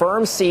 which the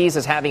firm sees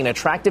as having an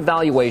attractive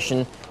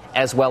valuation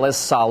as well as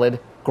solid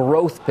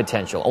growth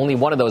potential. Only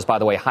one of those, by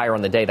the way, higher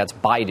on the day. That's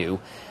Baidu.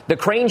 The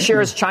Crane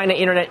Shares China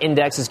Internet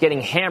Index is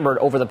getting hammered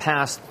over the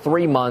past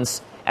 3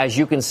 months. As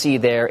you can see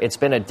there, it's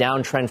been a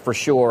downtrend for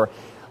sure.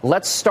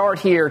 Let's start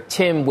here,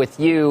 Tim, with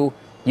you.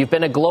 You've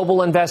been a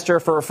global investor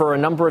for a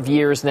number of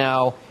years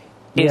now.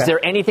 Is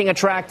there anything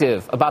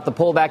attractive about the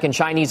pullback in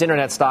Chinese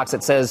internet stocks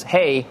that says,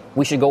 hey,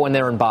 we should go in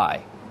there and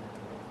buy?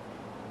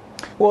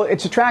 Well,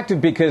 it's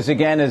attractive because,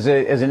 again, as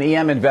an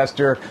EM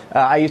investor,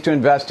 I used to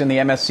invest in the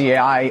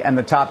MSCI, and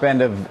the top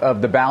end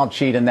of the balance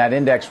sheet in that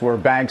index were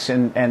banks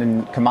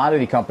and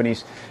commodity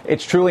companies.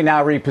 It's truly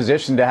now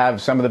repositioned to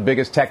have some of the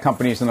biggest tech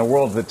companies in the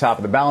world at the top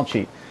of the balance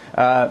sheet.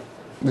 The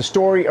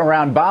story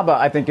around Baba,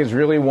 I think, is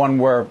really one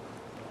where,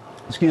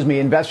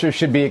 investors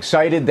should be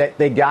excited that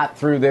they got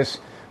through this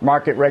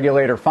market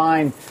regulator,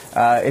 fine.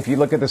 If you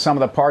look at the sum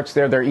of the parts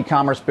there, their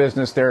e-commerce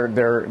business, their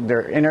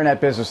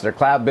internet business, their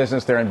cloud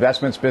business, their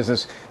investments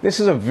business, this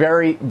is a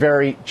very,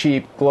 very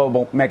cheap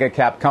global mega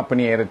cap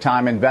company at a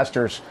time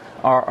investors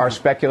are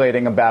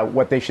speculating about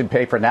what they should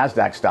pay for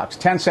Nasdaq stocks.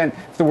 Tencent,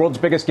 it's the world's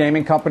biggest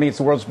gaming company. It's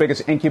the world's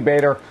biggest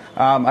incubator.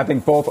 I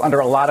think both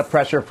under a lot of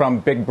pressure from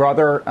Big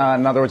Brother.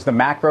 In other words, the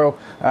macro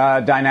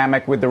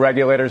dynamic with the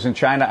regulators in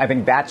China. I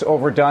think that's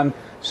overdone.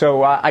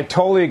 So I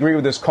totally agree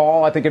with this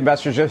call. I think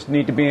investors just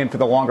need to be in for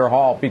the longer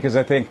haul because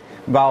I think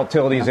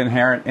volatility is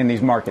inherent in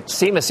these markets.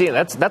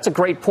 Seema, that's a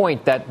great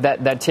point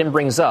that Tim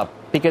brings up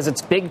because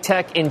it's big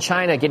tech in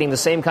China getting the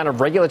same kind of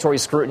regulatory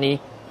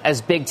scrutiny as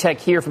big tech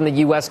here from the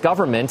U.S.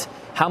 government.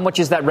 How much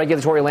is that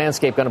regulatory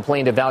landscape going to play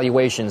into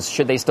valuations?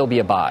 Should they still be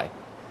a buy?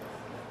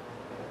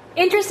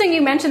 Interesting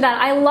you mentioned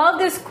that. I love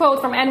this quote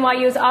from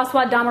NYU's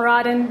Aswad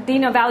Damaradin,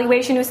 Dean of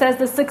Valuation, who says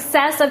the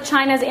success of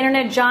China's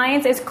internet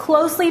giants is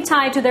closely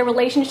tied to their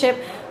relationship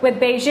with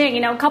Beijing. You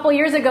know, a couple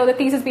years ago, the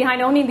thesis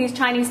behind owning these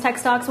Chinese tech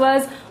stocks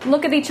was,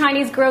 look at the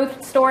Chinese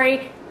growth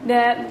story,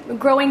 the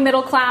growing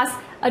middle class,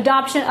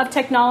 adoption of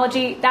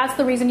technology. That's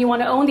the reason you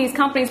want to own these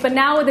companies. But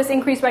now with this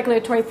increased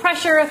regulatory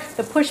pressure,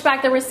 the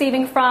pushback they're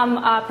receiving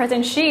from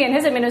President Xi and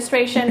his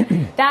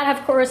administration, that,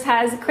 of course,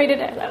 has created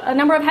a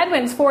number of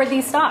headwinds for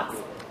these stocks.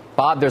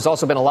 Bob, there's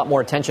also been a lot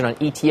more attention on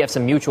ETFs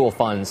and mutual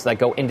funds that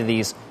go into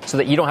these so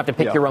that you don't have to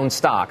pick your own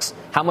stocks.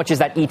 How much is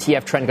that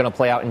ETF trend going to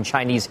play out in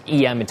Chinese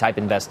EM-type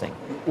investing?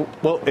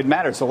 Well, it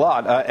matters a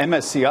lot.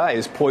 MSCI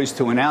is poised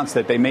to announce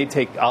that they may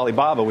take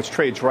Alibaba, which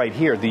trades right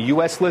here, the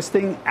U.S.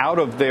 listing, out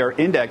of their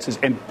indexes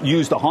and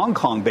use the Hong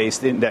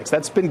Kong-based index.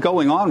 That's been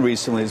going on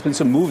recently. There's been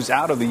some moves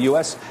out of the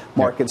U.S.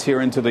 markets here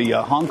into the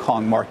Hong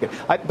Kong market.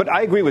 But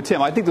I agree with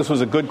Tim. I think this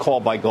was a good call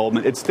by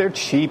Goldman. They're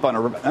cheap on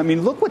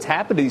look what's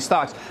happened to these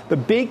stocks. The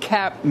big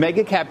cap,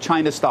 mega cap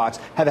China stocks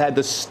have had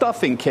the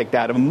stuffing kicked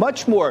out of them,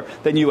 much more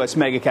than U.S.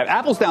 mega cap.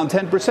 Apple's down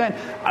 10%.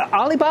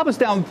 Alibaba's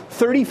down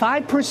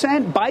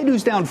 35%.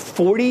 Baidu's down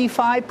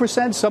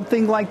 45%,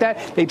 something like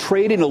that. They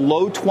trade in a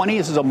low 20s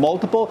as a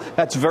multiple.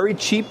 That's very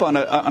cheap on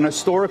a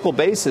historical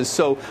basis.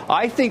 So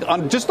I think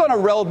just on a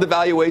relative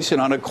valuation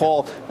on a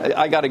call,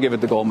 I got to give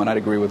it to Goldman. I'd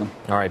agree with him.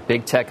 All right,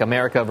 big tech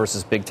America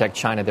versus big tech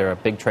China. They're a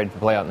big trade to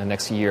play out in the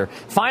next year.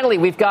 Finally,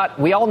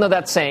 we all know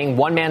that saying,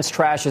 one man's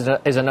trash is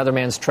another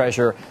man's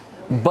treasure.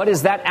 But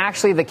is that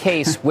actually the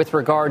case with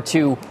regard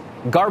to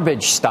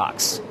garbage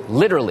stocks?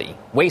 Literally,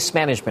 waste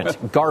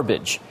management,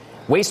 garbage.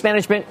 Waste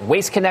management,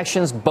 waste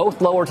connections,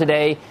 both lower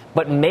today,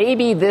 but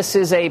maybe this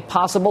is a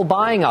possible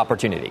buying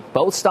opportunity.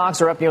 Both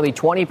stocks are up nearly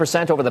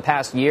 20% over the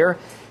past year.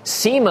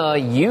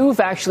 Seema, you've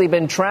actually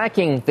been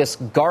tracking this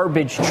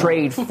garbage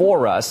trade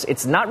for us.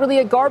 It's not really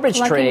a garbage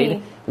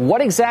trade.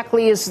 What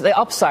exactly is the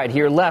upside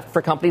here left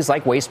for companies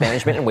like Waste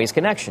Management and Waste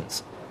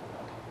Connections?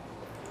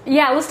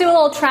 Yeah, let's do a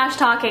little trash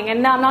talking.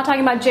 And now I'm not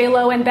talking about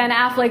J-Lo and Ben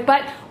Affleck,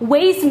 but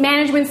waste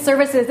management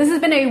services. This has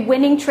been a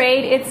winning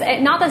trade. It's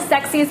not the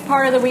sexiest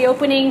part of the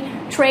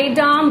reopening trade,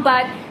 Dom,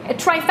 but a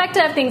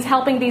trifecta of things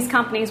helping these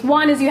companies.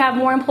 One is you have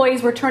more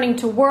employees returning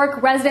to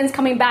work, residents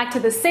coming back to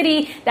the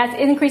city. That's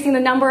increasing the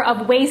number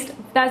of waste.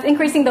 That's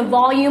increasing the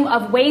volume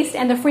of waste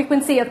and the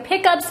frequency of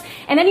pickups.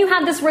 And then you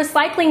have this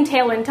recycling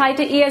tailwind tied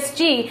to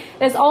ESG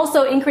that's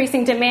also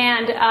increasing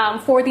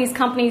demand for these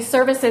companies'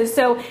 services.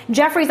 So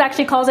Jefferies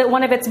actually calls it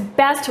one of its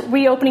best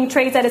reopening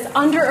trades that is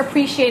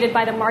underappreciated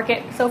by the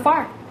market so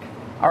far.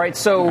 All right.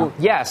 So,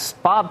 yes,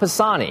 Bob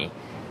Pisani.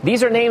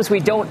 These are names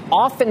we don't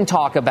often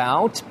talk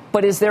about,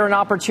 but is there an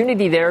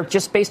opportunity there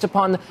just based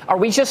upon, are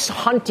we just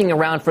hunting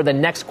around for the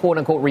next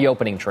quote-unquote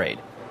reopening trade?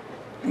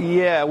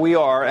 Yeah, we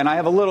are. And I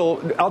have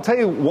I'll tell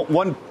you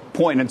one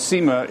point, and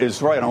Seema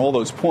is right on all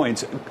those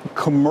points.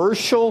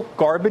 Commercial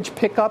garbage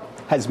pickup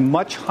has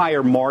much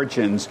higher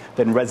margins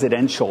than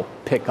residential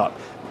pickup.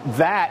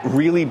 That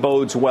really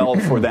bodes well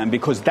for them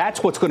because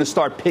that's what's going to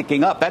start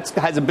picking up. That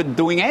hasn't been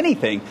doing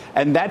anything,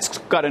 and that's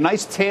got a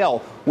nice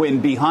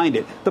tailwind behind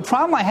it. The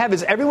problem I have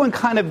is everyone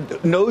kind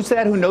of knows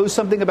that who knows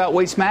something about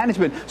waste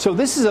management. So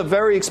this is a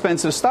very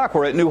expensive stock.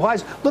 We're at new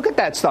highs. Look at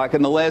that stock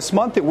in the last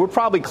month. We're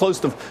probably close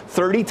to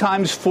 30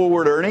 times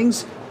forward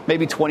earnings.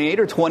 Maybe 28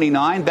 or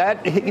 29.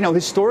 That,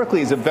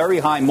 historically is a very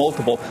high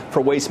multiple for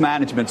waste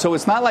management. So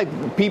it's not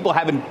like people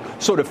haven't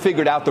sort of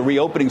figured out the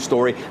reopening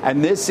story.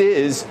 And this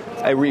is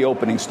a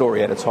reopening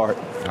story at its heart.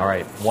 All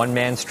right. One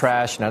man's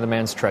trash, another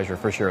man's treasure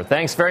for sure.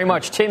 Thanks very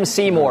much, Tim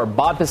Seymour,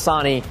 Bob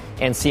Pisani,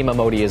 and Seema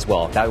Modi as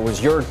well. That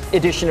was your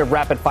edition of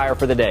Rapid Fire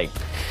for the day.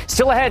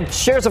 Still ahead,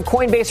 shares of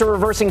Coinbase are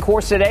reversing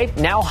course today,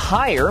 now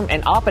higher,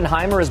 and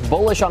Oppenheimer is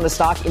bullish on the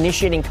stock,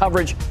 initiating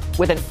coverage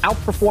with an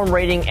outperform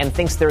rating and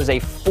thinks there's a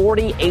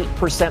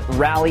 48%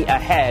 rally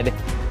ahead.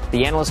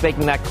 The analyst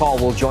making that call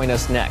will join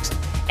us next.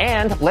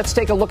 And let's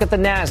take a look at the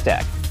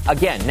Nasdaq.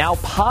 Again, now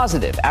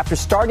positive after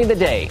starting the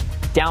day,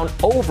 down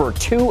over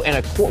just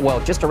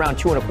around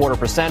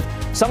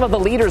 2.25%. Some of the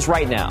leaders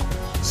right now: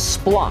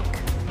 Splunk,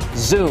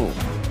 Zoom,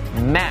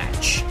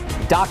 Match,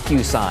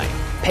 DocuSign,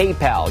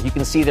 PayPal. You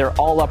can see they're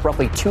all up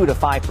roughly 2 to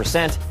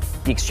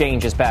 5%. The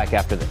exchange is back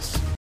after this.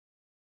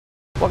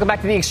 Welcome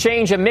back to the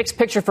exchange. A mixed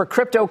picture for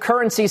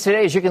cryptocurrencies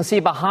today, as you can see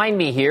behind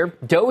me here.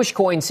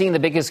 Dogecoin seeing the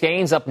biggest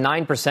gains, up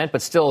 9%,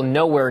 but still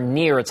nowhere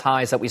near its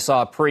highs that we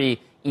saw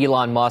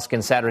pre-Elon Musk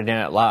and Saturday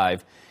Night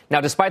Live.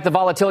 Now, despite the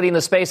volatility in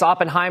the space,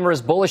 Oppenheimer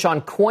is bullish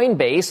on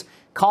Coinbase,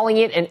 calling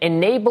it an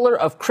enabler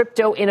of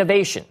crypto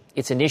innovation.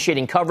 It's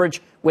initiating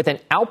coverage with an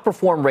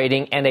outperform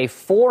rating and a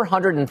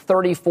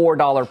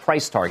 $434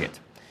 price target.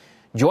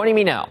 Joining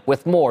me now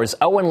with more is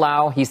Owen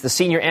Lau. He's the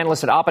senior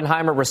analyst at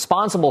Oppenheimer,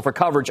 responsible for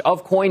coverage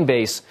of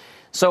Coinbase.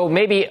 So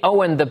maybe,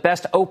 Owen, the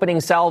best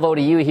opening salvo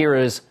to you here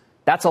is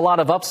that's a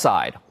lot of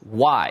upside.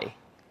 Why?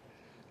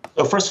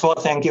 So first of all,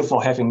 thank you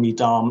for having me,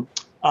 Dom.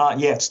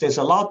 Yes, there's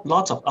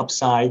lots of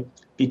upside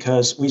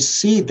because we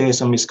see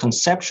there's a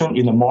misconception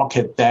in the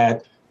market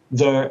that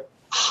the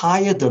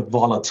higher the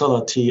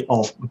volatility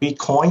of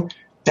Bitcoin,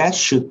 that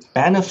should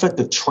benefit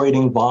the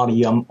trading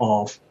volume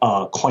of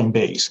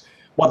Coinbase.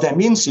 What that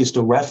means is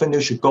the revenue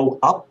should go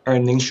up,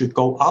 earnings should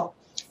go up,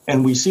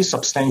 and we see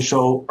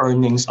substantial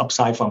earnings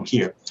upside from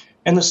here.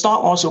 And the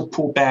stock also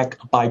pulled back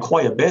by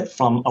quite a bit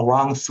from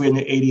around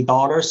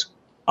 $380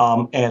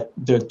 at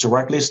the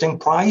direct listing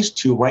price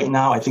to right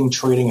now, I think,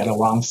 trading at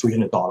around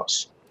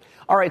 $300.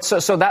 All right,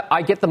 so that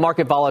I get the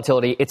market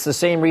volatility. It's the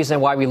same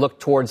reason why we look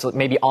towards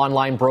maybe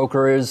online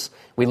brokers.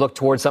 We look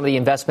towards some of the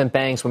investment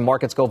banks when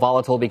markets go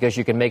volatile because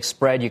you can make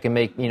spread, you can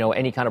make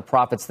any kind of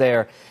profits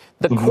there.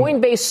 The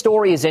Coinbase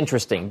story is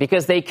interesting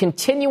because they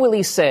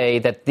continually say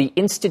that the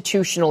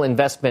institutional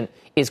investment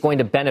is going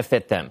to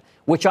benefit them,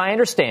 which I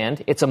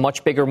understand. It's a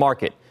much bigger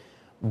market.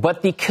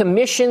 But the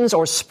commissions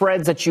or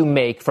spreads that you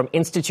make from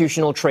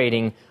institutional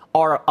trading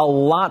are a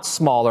lot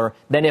smaller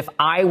than if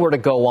I were to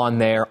go on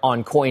there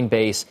on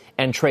Coinbase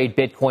and trade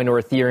Bitcoin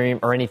or Ethereum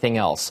or anything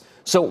else.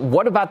 So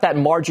what about that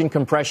margin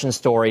compression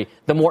story?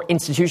 The more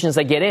institutions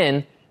that get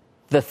in,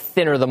 the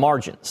thinner the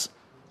margins.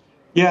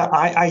 Yeah,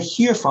 I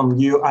hear from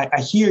you.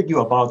 I hear you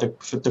about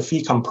the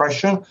fee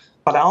compression,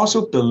 but I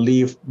also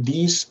believe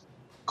this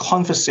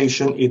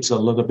conversation is a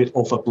little bit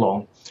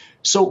overblown.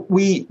 So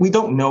we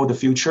don't know the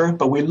future,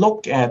 but we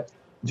look at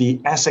the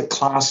asset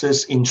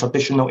classes in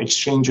traditional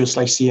exchanges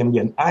like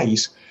CME and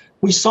ICE.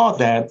 We saw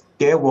that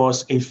there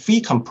was a fee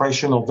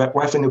compression or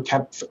revenue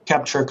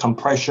capture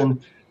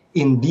compression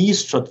in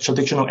these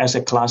traditional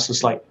asset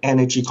classes like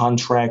energy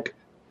contract,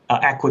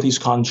 equities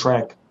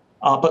contract.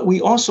 But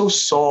we also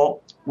saw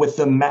with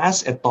the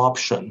mass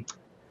adoption,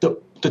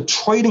 the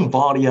trading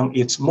volume,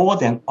 it's more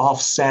than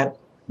offset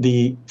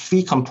the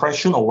fee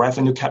compression or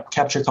revenue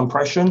capture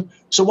compression.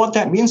 So what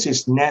that means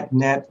is net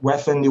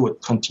revenue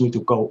would continue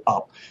to go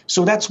up.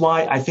 So that's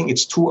why I think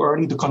it's too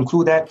early to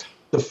conclude that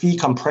the fee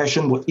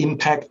compression would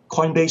impact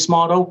Coinbase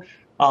model.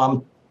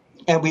 And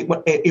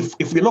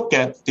if we look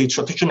at the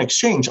traditional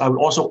exchange, I would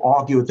also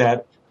argue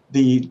that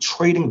the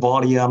trading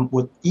volume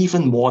would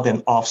even more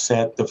than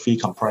offset the fee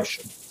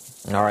compression.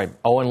 All right.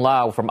 Owen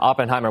Lau from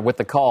Oppenheimer with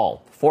the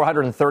call.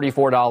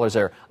 $434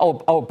 there.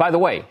 Oh, by the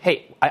way,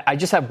 hey, I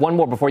just have one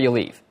more before you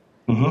leave.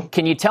 Mm-hmm.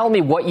 Can you tell me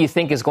what you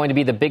think is going to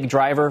be the big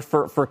driver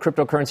for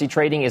cryptocurrency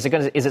trading? Is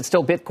it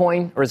still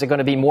Bitcoin, or is it going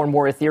to be more and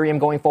more Ethereum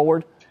going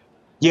forward?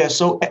 Yeah,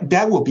 so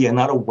that will be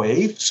another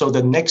wave. So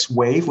the next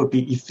wave would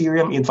be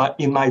Ethereum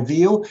in my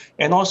view.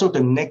 And also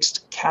the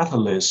next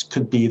catalyst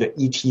could be the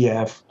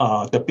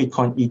ETF, the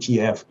Bitcoin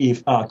ETF.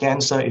 If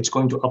Gensler is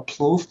going to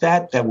approve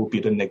that will be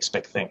the next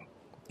big thing.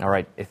 All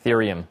right,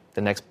 Ethereum,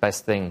 the next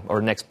best thing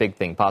or next big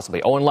thing,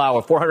 possibly. Owen Lau,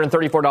 a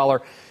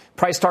 $434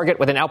 price target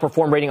with an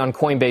outperform rating on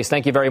Coinbase.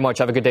 Thank you very much.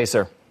 Have a good day,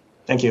 sir.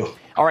 Thank you.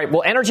 All right,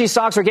 well, energy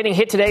stocks are getting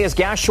hit today as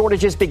gas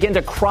shortages begin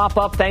to crop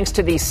up thanks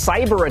to the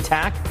cyber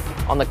attack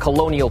on the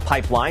Colonial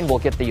Pipeline. We'll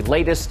get the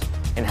latest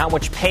and how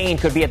much pain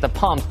could be at the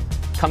pump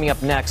coming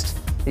up next.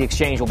 The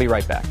exchange will be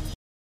right back.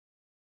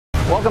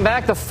 Welcome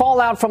back. The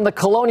fallout from the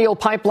Colonial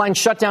Pipeline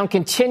shutdown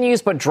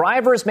continues, but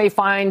drivers may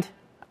find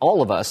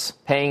all of us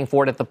paying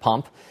for it at the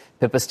pump.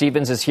 Pippa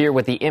Stevens is here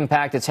with the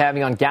impact it's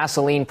having on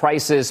gasoline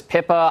prices.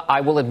 Pippa,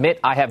 I will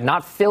admit I have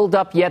not filled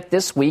up yet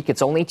this week.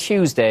 It's only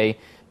Tuesday,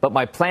 but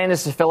my plan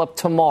is to fill up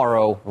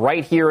tomorrow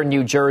right here in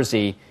New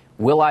Jersey.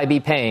 Will I be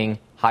paying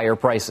higher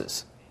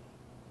prices?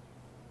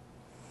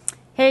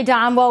 Hey,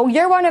 Dom. Well,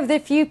 you're one of the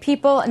few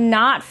people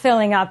not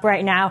filling up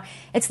right now.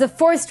 It's the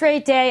fourth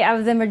straight day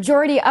of the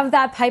majority of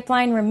that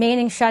pipeline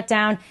remaining shut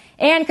down,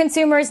 and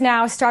consumers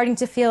now starting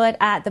to feel it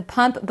at the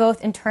pump,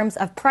 both in terms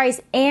of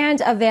price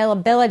and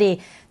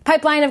availability.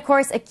 Pipeline, of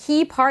course, a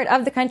key part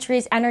of the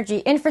country's energy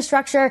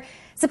infrastructure,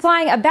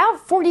 supplying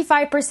about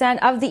 45%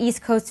 of the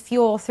East Coast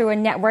fuel through a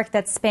network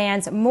that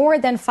spans more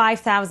than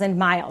 5,000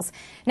 miles.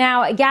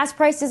 Now, gas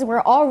prices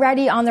were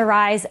already on the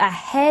rise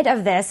ahead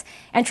of this,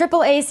 and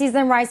AAA sees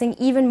them rising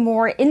even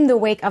more in the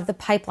wake of the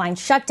pipeline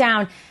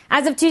shutdown.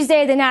 As of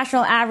Tuesday, the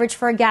national average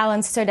for a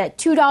gallon stood at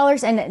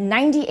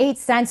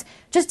 $2.98,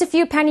 just a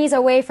few pennies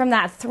away from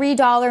that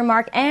 $3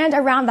 mark and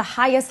around the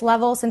highest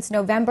level since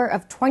November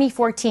of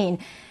 2014.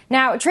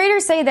 Now,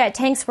 traders say that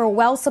tanks were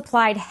well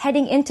supplied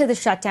heading into the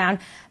shutdown,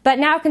 but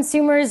now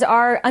consumers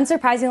are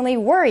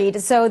unsurprisingly worried,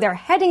 so they're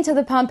heading to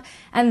the pump,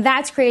 and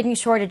that's creating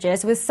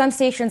shortages, with some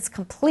stations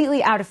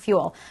completely out of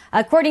fuel.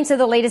 According to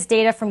the latest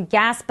data from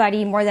Gas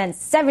Buddy, more than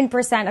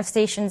 7% of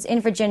stations in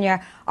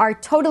Virginia are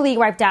totally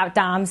wiped out,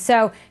 Dom.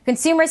 So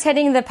consumers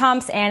hitting the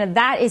pumps, and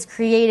that is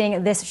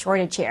creating this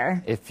shortage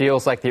here. It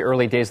feels like the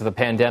early days of the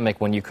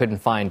pandemic when you couldn't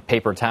find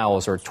paper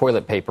towels or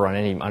toilet paper on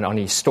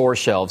any store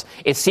shelves.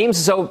 It seems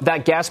as though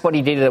that Gas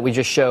Buddy data that we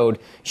just showed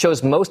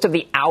shows most of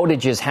the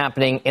outages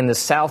happening in the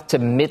South to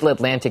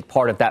Middle-Atlantic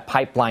part of that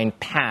pipeline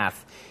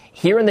path.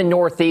 Here in the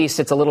Northeast,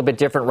 it's a little bit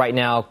different right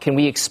now. Can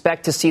we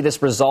expect to see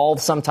this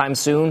resolved sometime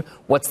soon?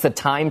 What's the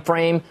time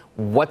frame?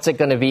 What's it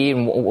going to be?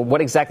 And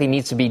what exactly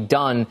needs to be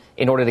done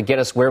in order to get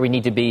us where we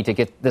need to be to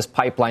get this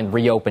pipeline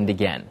reopened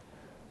again?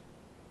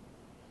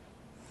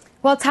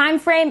 Well, time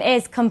frame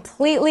is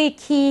completely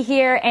key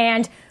here,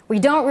 and we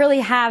don't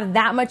really have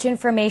that much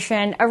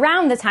information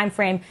around the time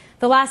frame.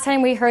 The last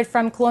time we heard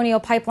from Colonial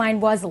Pipeline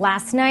was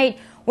last night,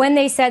 when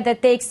they said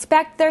that they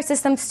expect their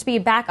systems to be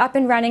back up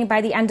and running by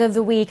the end of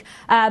the week.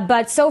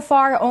 But so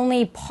far,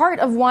 only part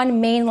of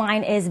one main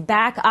line is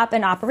back up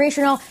and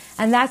operational,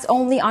 and that's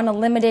only on a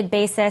limited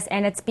basis,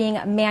 and it's being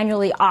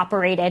manually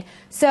operated.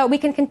 So we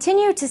can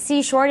continue to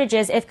see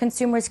shortages if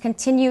consumers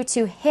continue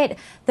to hit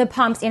the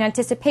pumps in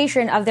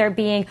anticipation of there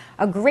being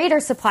a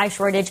greater supply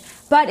shortage.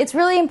 But it's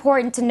really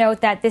important to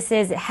note that this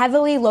is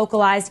heavily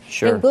localized.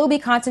 Sure. It will be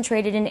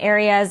concentrated in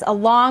areas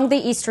along the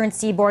eastern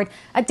seaboard.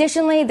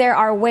 Additionally, there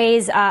are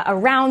ways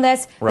around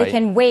this. Right. They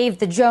can waive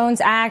the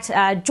Jones Act.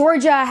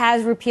 Georgia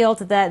has repealed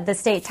the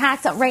state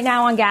tax right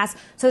now on gas.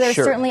 So there's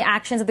certainly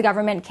actions that the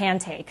government can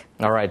take.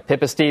 All right.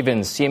 Pippa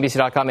Stevens,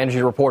 CNBC.com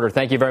energy reporter.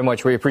 Thank you very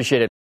much. We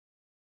appreciate it.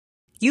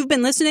 You've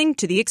been listening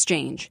to The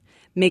Exchange.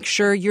 Make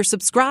sure you're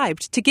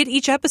subscribed to get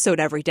each episode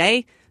every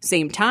day.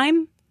 Same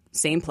time,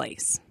 same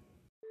place.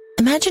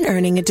 Imagine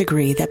earning a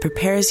degree that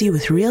prepares you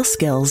with real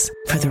skills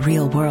for the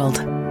real world.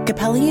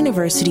 Capella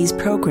University's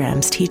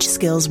programs teach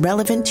skills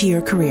relevant to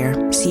your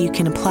career so you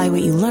can apply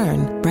what you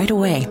learn right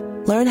away.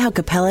 Learn how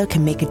Capella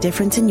can make a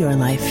difference in your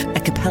life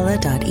at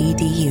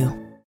capella.edu.